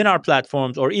within our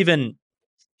platforms, or even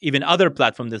other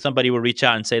platforms, that somebody will reach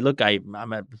out and say, look,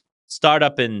 I'm a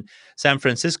startup in San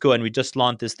Francisco and we just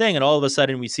launched this thing, and all of a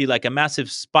sudden we see like a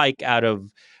massive spike out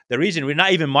of the region. We're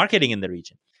not even marketing in the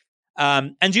region.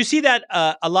 And you see that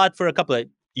a lot for a couple of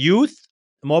youth,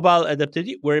 mobile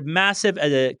adaptivity. We're massive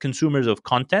as consumers of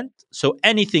content. So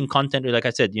anything content, like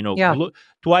I said,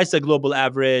 twice the global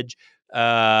average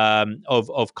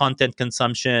of content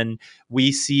consumption.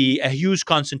 We see a huge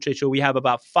concentration. We have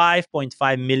about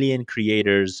 5.5 million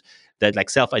creators, that like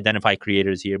self-identified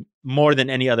creators here, more than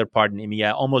any other part in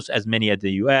EMEA, almost as many as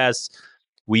the US.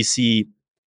 We see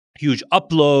huge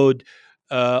upload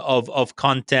of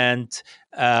content.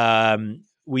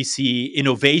 We see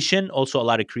innovation, also a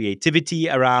lot of creativity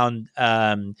around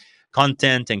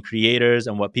content and creators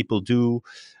and what people do.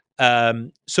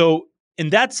 So in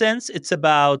that sense, it's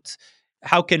about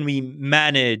how can we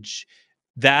manage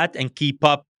that and keep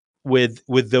up with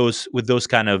those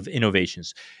kind of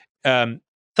innovations.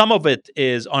 Some of it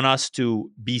is on us to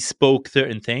bespoke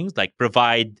certain things, like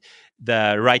provide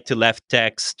the right to left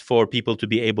text for people to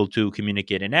be able to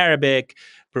communicate in Arabic,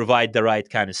 provide the right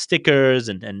kind of stickers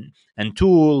and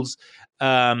tools,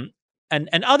 and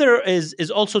other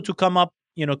is also to come up,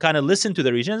 kind of listen to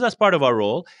the regions. That's part of our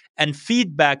role, and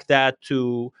feedback that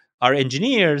to our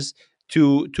engineers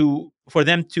to for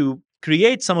them to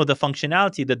create some of the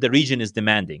functionality that the region is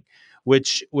demanding,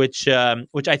 which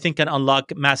I think can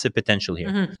unlock massive potential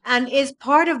here. And is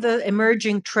part of the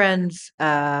emerging trends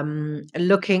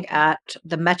looking at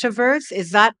the metaverse?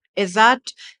 Is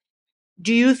that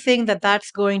do you think that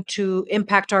that's going to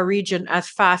impact our region as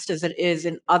fast as it is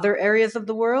in other areas of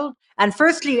the world? And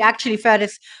firstly, actually,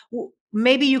 Faris,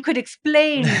 maybe you could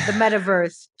explain the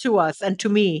metaverse to us and to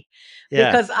me,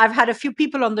 Yeah. because I've had a few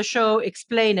people on the show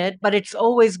explain it, but it's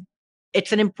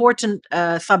an important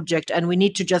subject, and we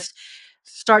need to just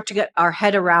start to get our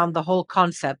head around the whole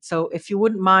concept. So, if you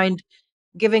wouldn't mind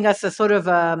giving us a sort of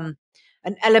an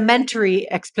elementary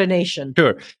explanation.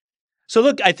 Sure. So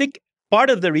look, I think part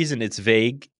of the reason it's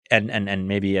vague and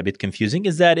maybe a bit confusing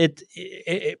is that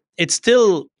it's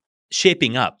still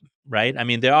shaping up, right? I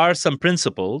mean, there are some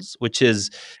principles, which is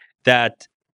that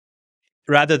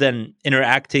rather than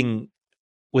interacting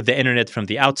with the internet from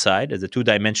the outside as a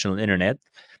two-dimensional internet,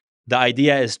 the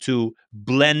idea is to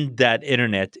blend that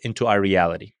internet into our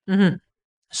reality. Mm-hmm.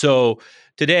 So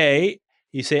today,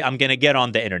 you say, I'm going to get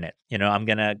on the internet. I'm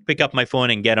going to pick up my phone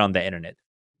and get on the internet.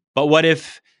 But what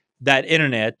if that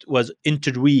internet was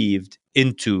interweaved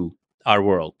into our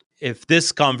world? If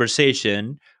this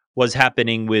conversation was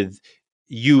happening with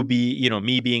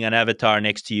me being an avatar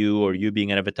next to you, or you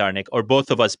being an avatar next, or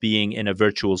both of us being in a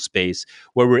virtual space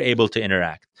where we're able to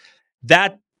interact,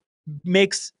 that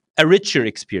makes a richer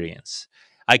experience.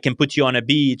 I can put you on a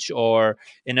beach or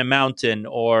in a mountain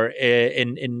or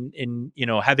in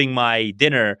having my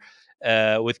dinner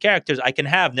with characters. I can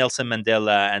have Nelson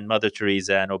Mandela and Mother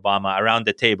Teresa and Obama around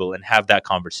the table and have that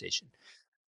conversation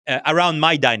around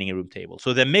my dining room table.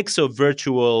 So the mix of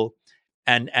virtual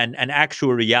and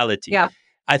actual reality. Yeah.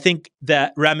 I think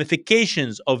the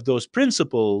ramifications of those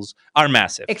principles are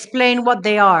massive. Explain what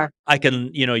they are. I can,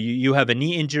 you have a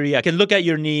knee injury. I can look at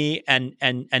your knee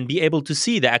and be able to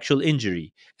see the actual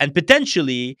injury, and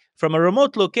potentially from a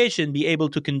remote location be able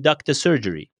to conduct a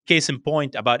surgery. Case in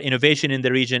point about innovation in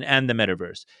the region and the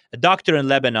metaverse. A doctor in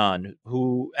Lebanon,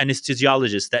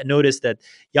 anesthesiologist, that noticed that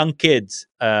young kids,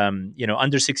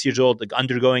 under 6 years old, like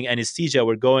undergoing anesthesia,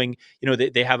 were going,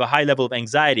 they have a high level of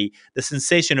anxiety. The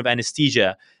sensation of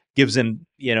anesthesia gives them,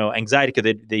 anxiety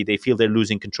because they feel they're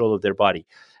losing control of their body.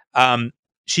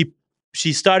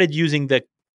 She started using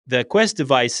the Quest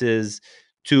devices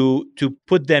to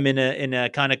put them in a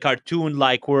kind of cartoon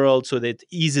like world, so that it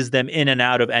eases them in and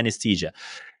out of anesthesia.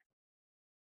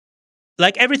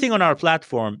 Like everything on our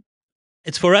platform,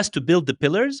 it's for us to build the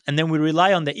pillars, and then we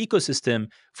rely on the ecosystem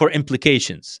for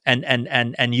implications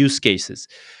and use cases.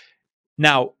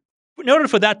 Now, in order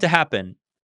for that to happen,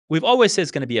 we've always said it's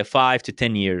going to be a 5 to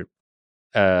 10 year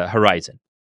horizon,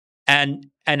 and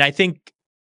I think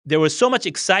there was so much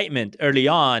excitement early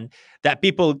on that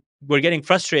people were getting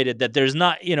frustrated that there's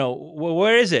not,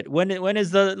 where is it? When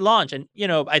is the launch? And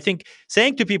I think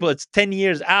saying to people it's 10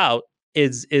 years out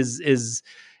is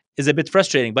a bit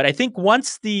frustrating. But I think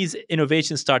once these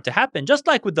innovations start to happen, just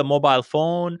like with the mobile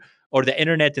phone or the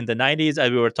internet in the 90s, as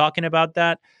we were talking about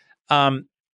that,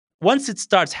 once it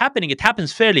starts happening, it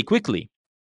happens fairly quickly.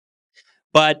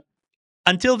 But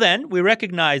until then, we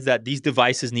recognize that these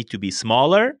devices need to be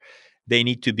smaller. They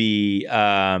need to be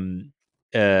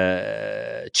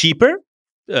cheaper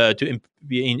to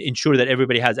ensure that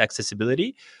everybody has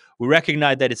accessibility. We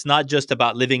recognize that it's not just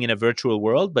about living in a virtual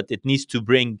world, but it needs to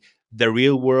bring the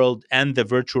real world and the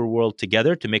virtual world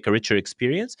together to make a richer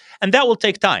experience, and that will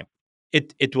take time.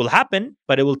 It will happen,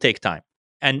 but it will take time,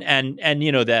 and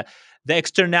the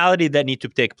externality that need to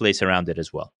take place around it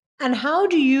as well. And how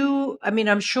do you? I mean,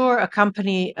 I'm sure a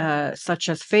company such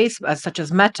as Facebook, such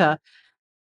as Meta,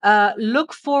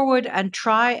 look forward and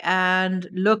try and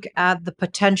look at the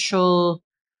potential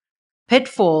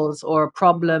pitfalls or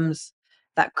problems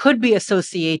that could be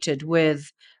associated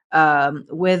with the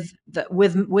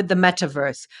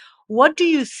metaverse. What do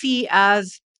you see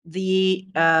as the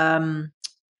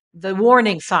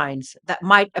warning signs that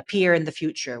might appear in the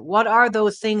future? What are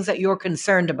those things that you're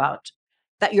concerned about,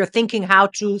 that you're thinking how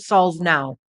to solve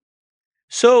now?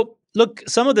 So, look,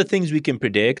 some of the things we can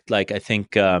predict, like I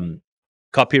think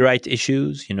copyright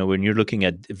issues, when you're looking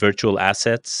at virtual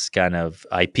assets, kind of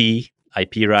IP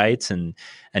rights and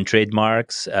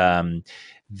trademarks,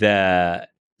 the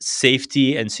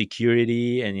safety and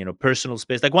security and personal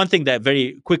space. Like one thing that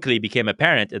very quickly became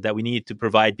apparent is that we need to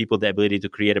provide people the ability to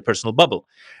create a personal bubble,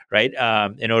 right?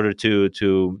 In order to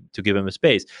give them a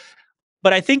space.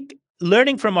 But I think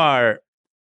learning from our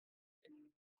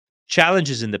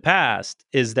challenges in the past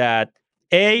is that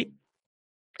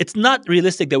it's not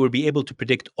realistic that we'll be able to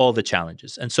predict all the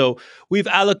challenges. And so we've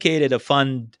allocated a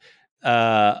fund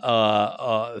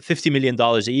 $50 million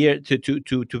a year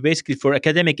to basically for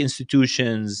academic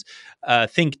institutions,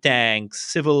 think tanks,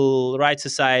 civil rights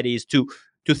societies to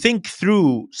think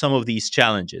through some of these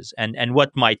challenges and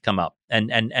what might come up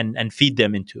and feed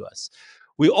them into us.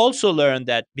 We also learned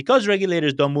that because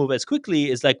regulators don't move as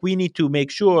quickly, it's like we need to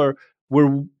make sure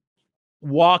we're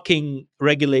walking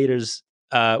regulators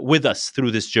with us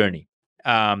through this journey,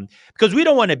 because we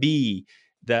don't want to be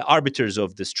the arbiters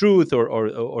of this truth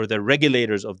or the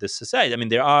regulators of this society. I mean,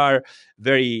 there are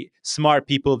very smart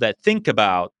people that think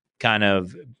about kind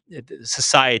of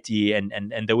society and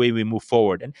the way we move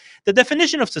forward. And the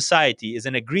definition of society is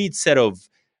an agreed set of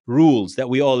rules that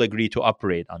we all agree to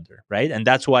operate under, right? And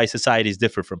that's why societies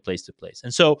differ from place to place.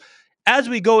 And so as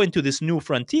we go into this new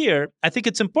frontier, I think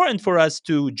it's important for us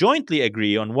to jointly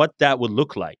agree on what that would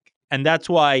look like. And that's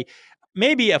why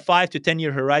maybe a 5 to 10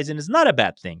 year horizon is not a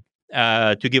bad thing,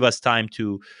 to give us time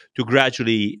to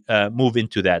gradually move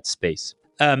into that space.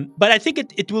 But I think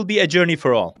it will be a journey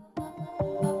for all.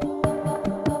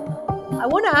 I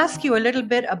want to ask you a little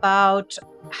bit about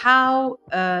how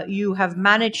you have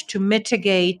managed to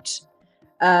mitigate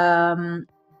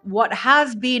what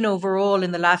has been overall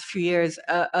in the last few years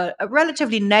a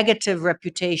relatively negative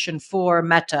reputation for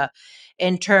Meta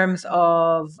in terms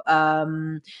of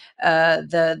the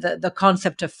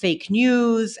concept of fake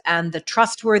news and the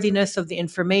trustworthiness of the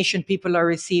information people are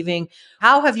receiving.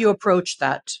 How have you approached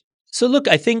that? So look,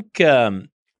 I think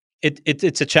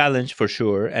it's a challenge for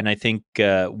sure, and I think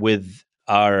with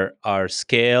our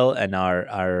scale and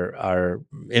our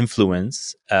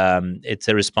influence, it's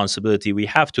a responsibility we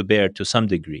have to bear to some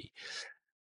degree.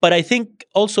 But I think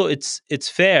also it's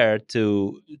fair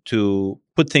to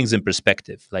put things in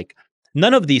perspective. Like,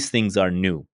 none of these things are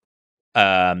new.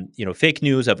 Fake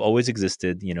news have always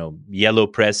existed. Yellow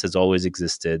press has always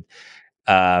existed.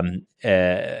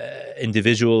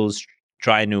 Individuals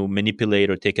trying to manipulate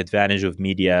or take advantage of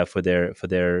media for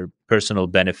their personal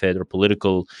benefit or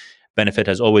political benefit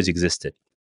has always existed.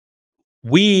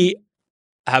 We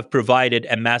have provided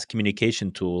a mass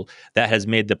communication tool that has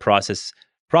made the process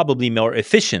probably more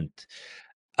efficient.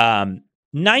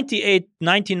 98,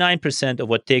 99% of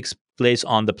what takes place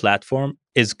on the platform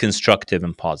is constructive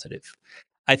and positive.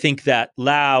 I think that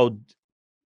loud,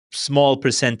 small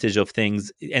percentage of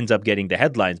things ends up getting the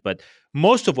headlines, but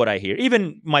most of what I hear,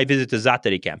 even my visit to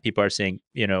Zatari camp, people are saying,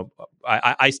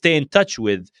 I stay in touch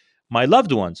with my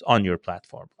loved ones on your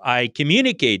platform. I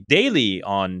communicate daily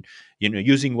on,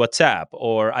 using WhatsApp,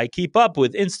 or I keep up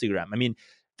with Instagram. I mean,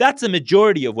 that's the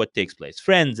majority of what takes place.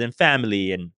 Friends and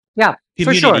family and Yeah,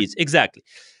 for sure. communities, exactly.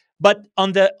 But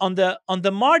on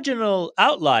the marginal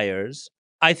outliers,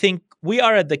 I think we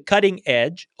are at the cutting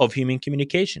edge of human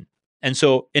communication. And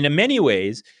so, in many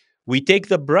ways, we take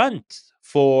the brunt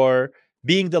for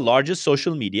being the largest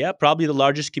social media, probably the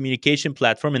largest communication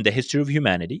platform in the history of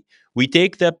humanity. We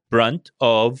take the brunt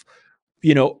of,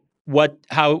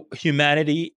 how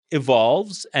humanity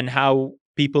evolves and how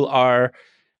people are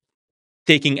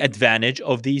taking advantage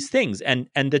of these things. And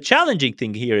the challenging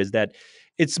thing here is that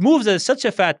it moves at such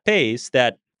a fast pace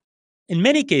that in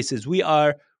many cases we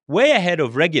are way ahead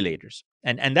of regulators.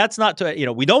 And that's not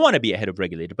to, we don't want to be ahead of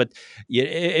regulators, but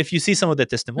if you see some of the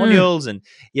testimonials and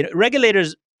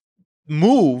regulators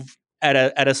move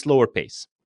at a slower pace.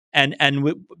 And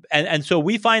so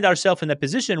we find ourselves in a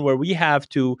position where we have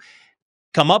to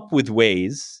come up with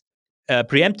ways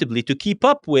preemptively to keep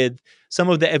up with some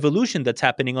of the evolution that's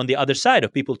happening on the other side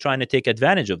of people trying to take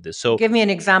advantage of this. So Give me an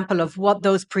example of what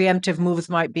those preemptive moves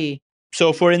might be.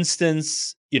 so for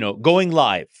instance, going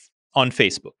live on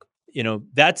Facebook,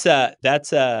 that's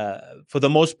for the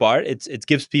most part, it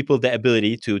gives people the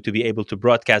ability to be able to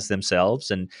broadcast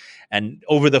themselves and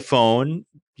over the phone,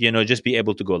 just be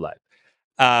able to go live.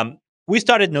 We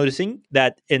started noticing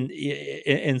that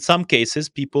in some cases,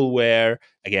 people were,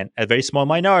 again, a very small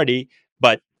minority,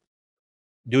 but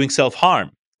doing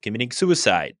self-harm, committing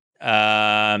suicide,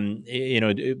 Wow.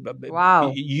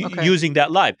 Okay. using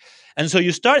that live. And so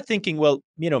you start thinking, well,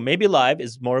 maybe live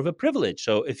is more of a privilege.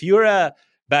 So if you're a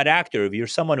bad actor, if you're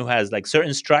someone who has like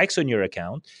certain strikes on your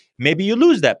account, maybe you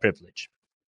lose that privilege.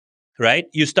 Right?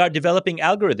 You start developing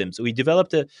algorithms. We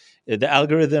developed the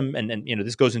algorithm, and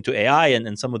this goes into AI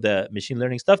and some of the machine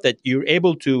learning stuff, that you're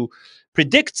able to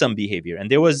predict some behavior.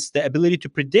 And there was the ability to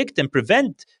predict and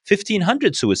prevent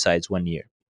 1,500 suicides one year.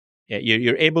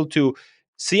 You're able to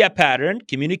see a pattern,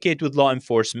 communicate with law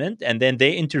enforcement, and then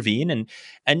they intervene.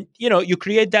 And you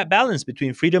create that balance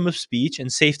between freedom of speech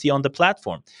and safety on the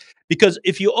platform. Because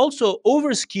if you also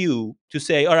over skew to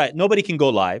say, all right, nobody can go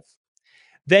live,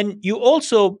 then you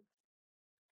also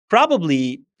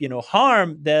probably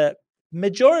harm the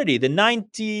majority, the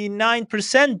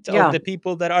 99% of the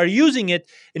people that are using it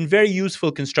in very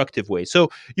useful, constructive ways. So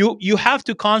you have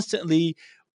to constantly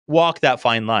walk that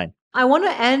fine line. I want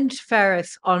to end,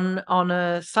 Faris, on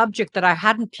a subject that I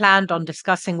hadn't planned on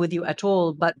discussing with you at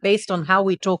all, but based on how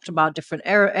we talked about different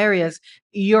areas,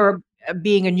 you're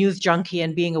being a news junkie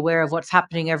and being aware of what's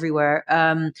happening everywhere.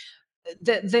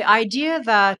 The idea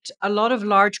that a lot of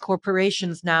large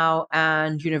corporations now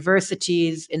and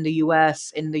universities in the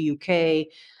US, in the UK,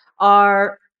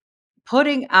 are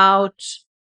putting out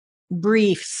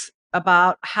briefs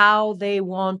about how they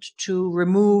want to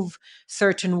remove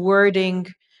certain wording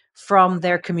from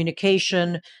their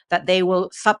communication, that they will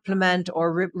supplement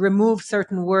or remove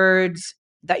certain words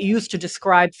that used to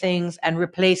describe things and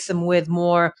replace them with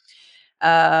more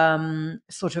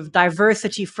sort of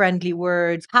diversity friendly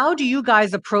words. How do you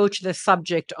guys approach the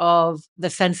subject of the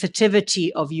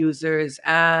sensitivity of users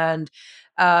and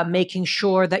making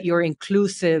sure that you're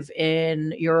inclusive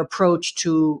in your approach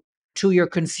to your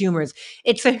consumers?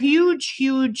 It's a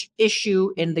huge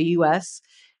issue in the US.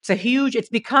 It's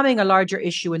becoming a larger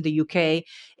issue in the UK.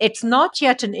 It's not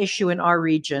yet an issue in our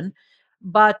region,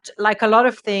 but like a lot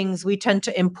of things, we tend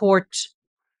to import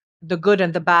the good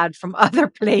and the bad from other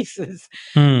places.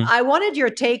 I wanted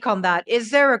your take on that. Is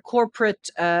there a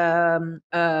corporate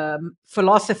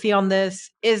philosophy on this?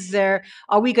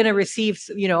 Are we going to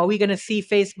are we going to see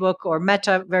Facebook or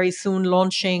Meta very soon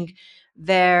launching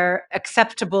their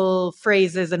acceptable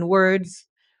phrases and words?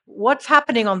 What's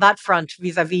happening on that front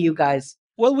vis-a-vis you guys?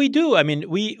 Well, we do. I mean,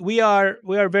 we are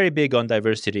very big on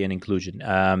diversity and inclusion.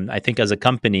 I think as a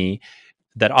company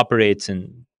that operates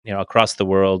in across the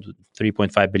world,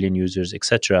 3.5 billion users,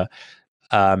 etc.,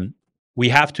 we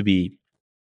have to be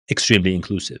extremely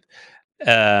inclusive.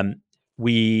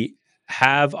 We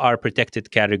have our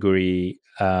protected category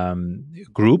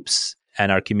groups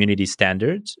and our community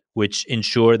standards, which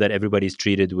ensure that everybody's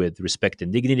treated with respect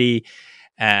and dignity,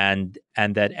 and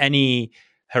that any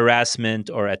harassment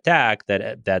or attack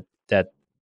that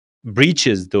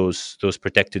breaches those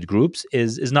protected groups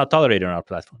is not tolerated on our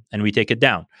platform, and we take it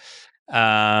down.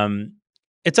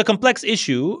 It's a complex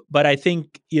issue, but I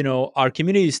think our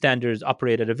community standards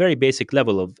operate at a very basic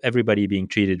level of everybody being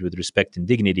treated with respect and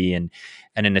dignity and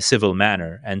in a civil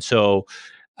manner. And so,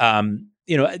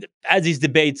 as these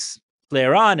debates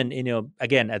flare on, and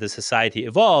again, as the society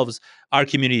evolves, our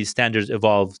community standards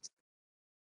evolved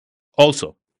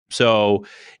also. So,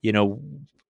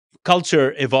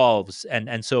 culture evolves,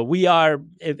 and so we are,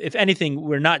 if anything,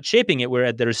 we're not shaping it. We're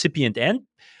at the recipient end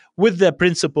with the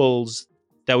principles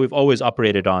that we've always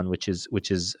operated on, which is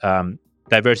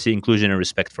diversity, inclusion, and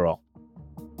respect for all.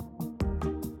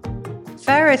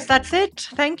 Faris, that's it.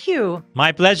 Thank you.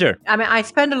 My pleasure. I mean, I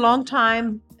spend a long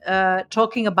time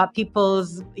talking about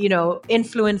people's,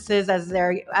 influences as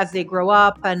they grow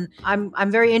up, and I'm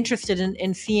very interested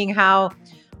in seeing how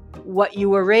what you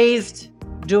were raised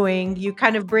doing, you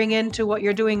kind of bring into what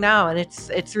you're doing now, and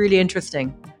it's really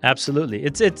interesting. Absolutely.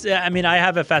 It's I mean, I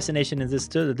have a fascination in this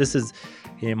too. This is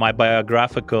my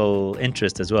biographical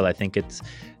interest as well. I think it's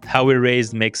how we're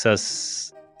raised makes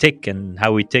us tick, and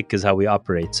how we tick is how we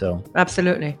operate. So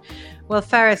absolutely. Well,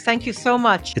 Faris, thank you so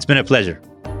much. It's been a pleasure.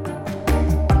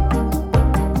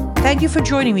 Thank you for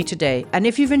joining me today. And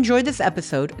if you've enjoyed this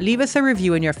episode, leave us a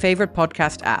review in your favorite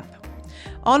podcast app.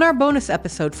 On our bonus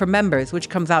episode for members, which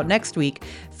comes out next week,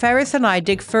 Faris and I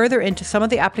dig further into some of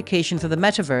the applications of the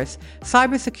metaverse,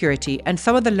 cybersecurity, and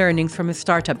some of the learnings from his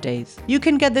startup days. You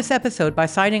can get this episode by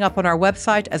signing up on our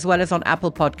website as well as on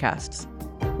Apple Podcasts.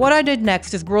 What I Did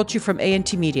Next is brought to you from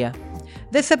A&T Media.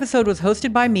 This episode was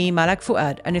hosted by me, Malak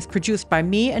Fuad, and is produced by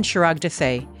me and Chirag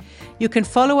Desai. You can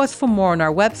follow us for more on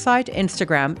our website,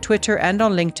 Instagram, Twitter, and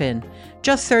on LinkedIn.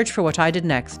 Just search for What I Did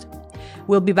Next.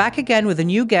 We'll be back again with a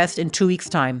new guest in 2 weeks'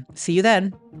 time. See you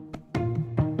then.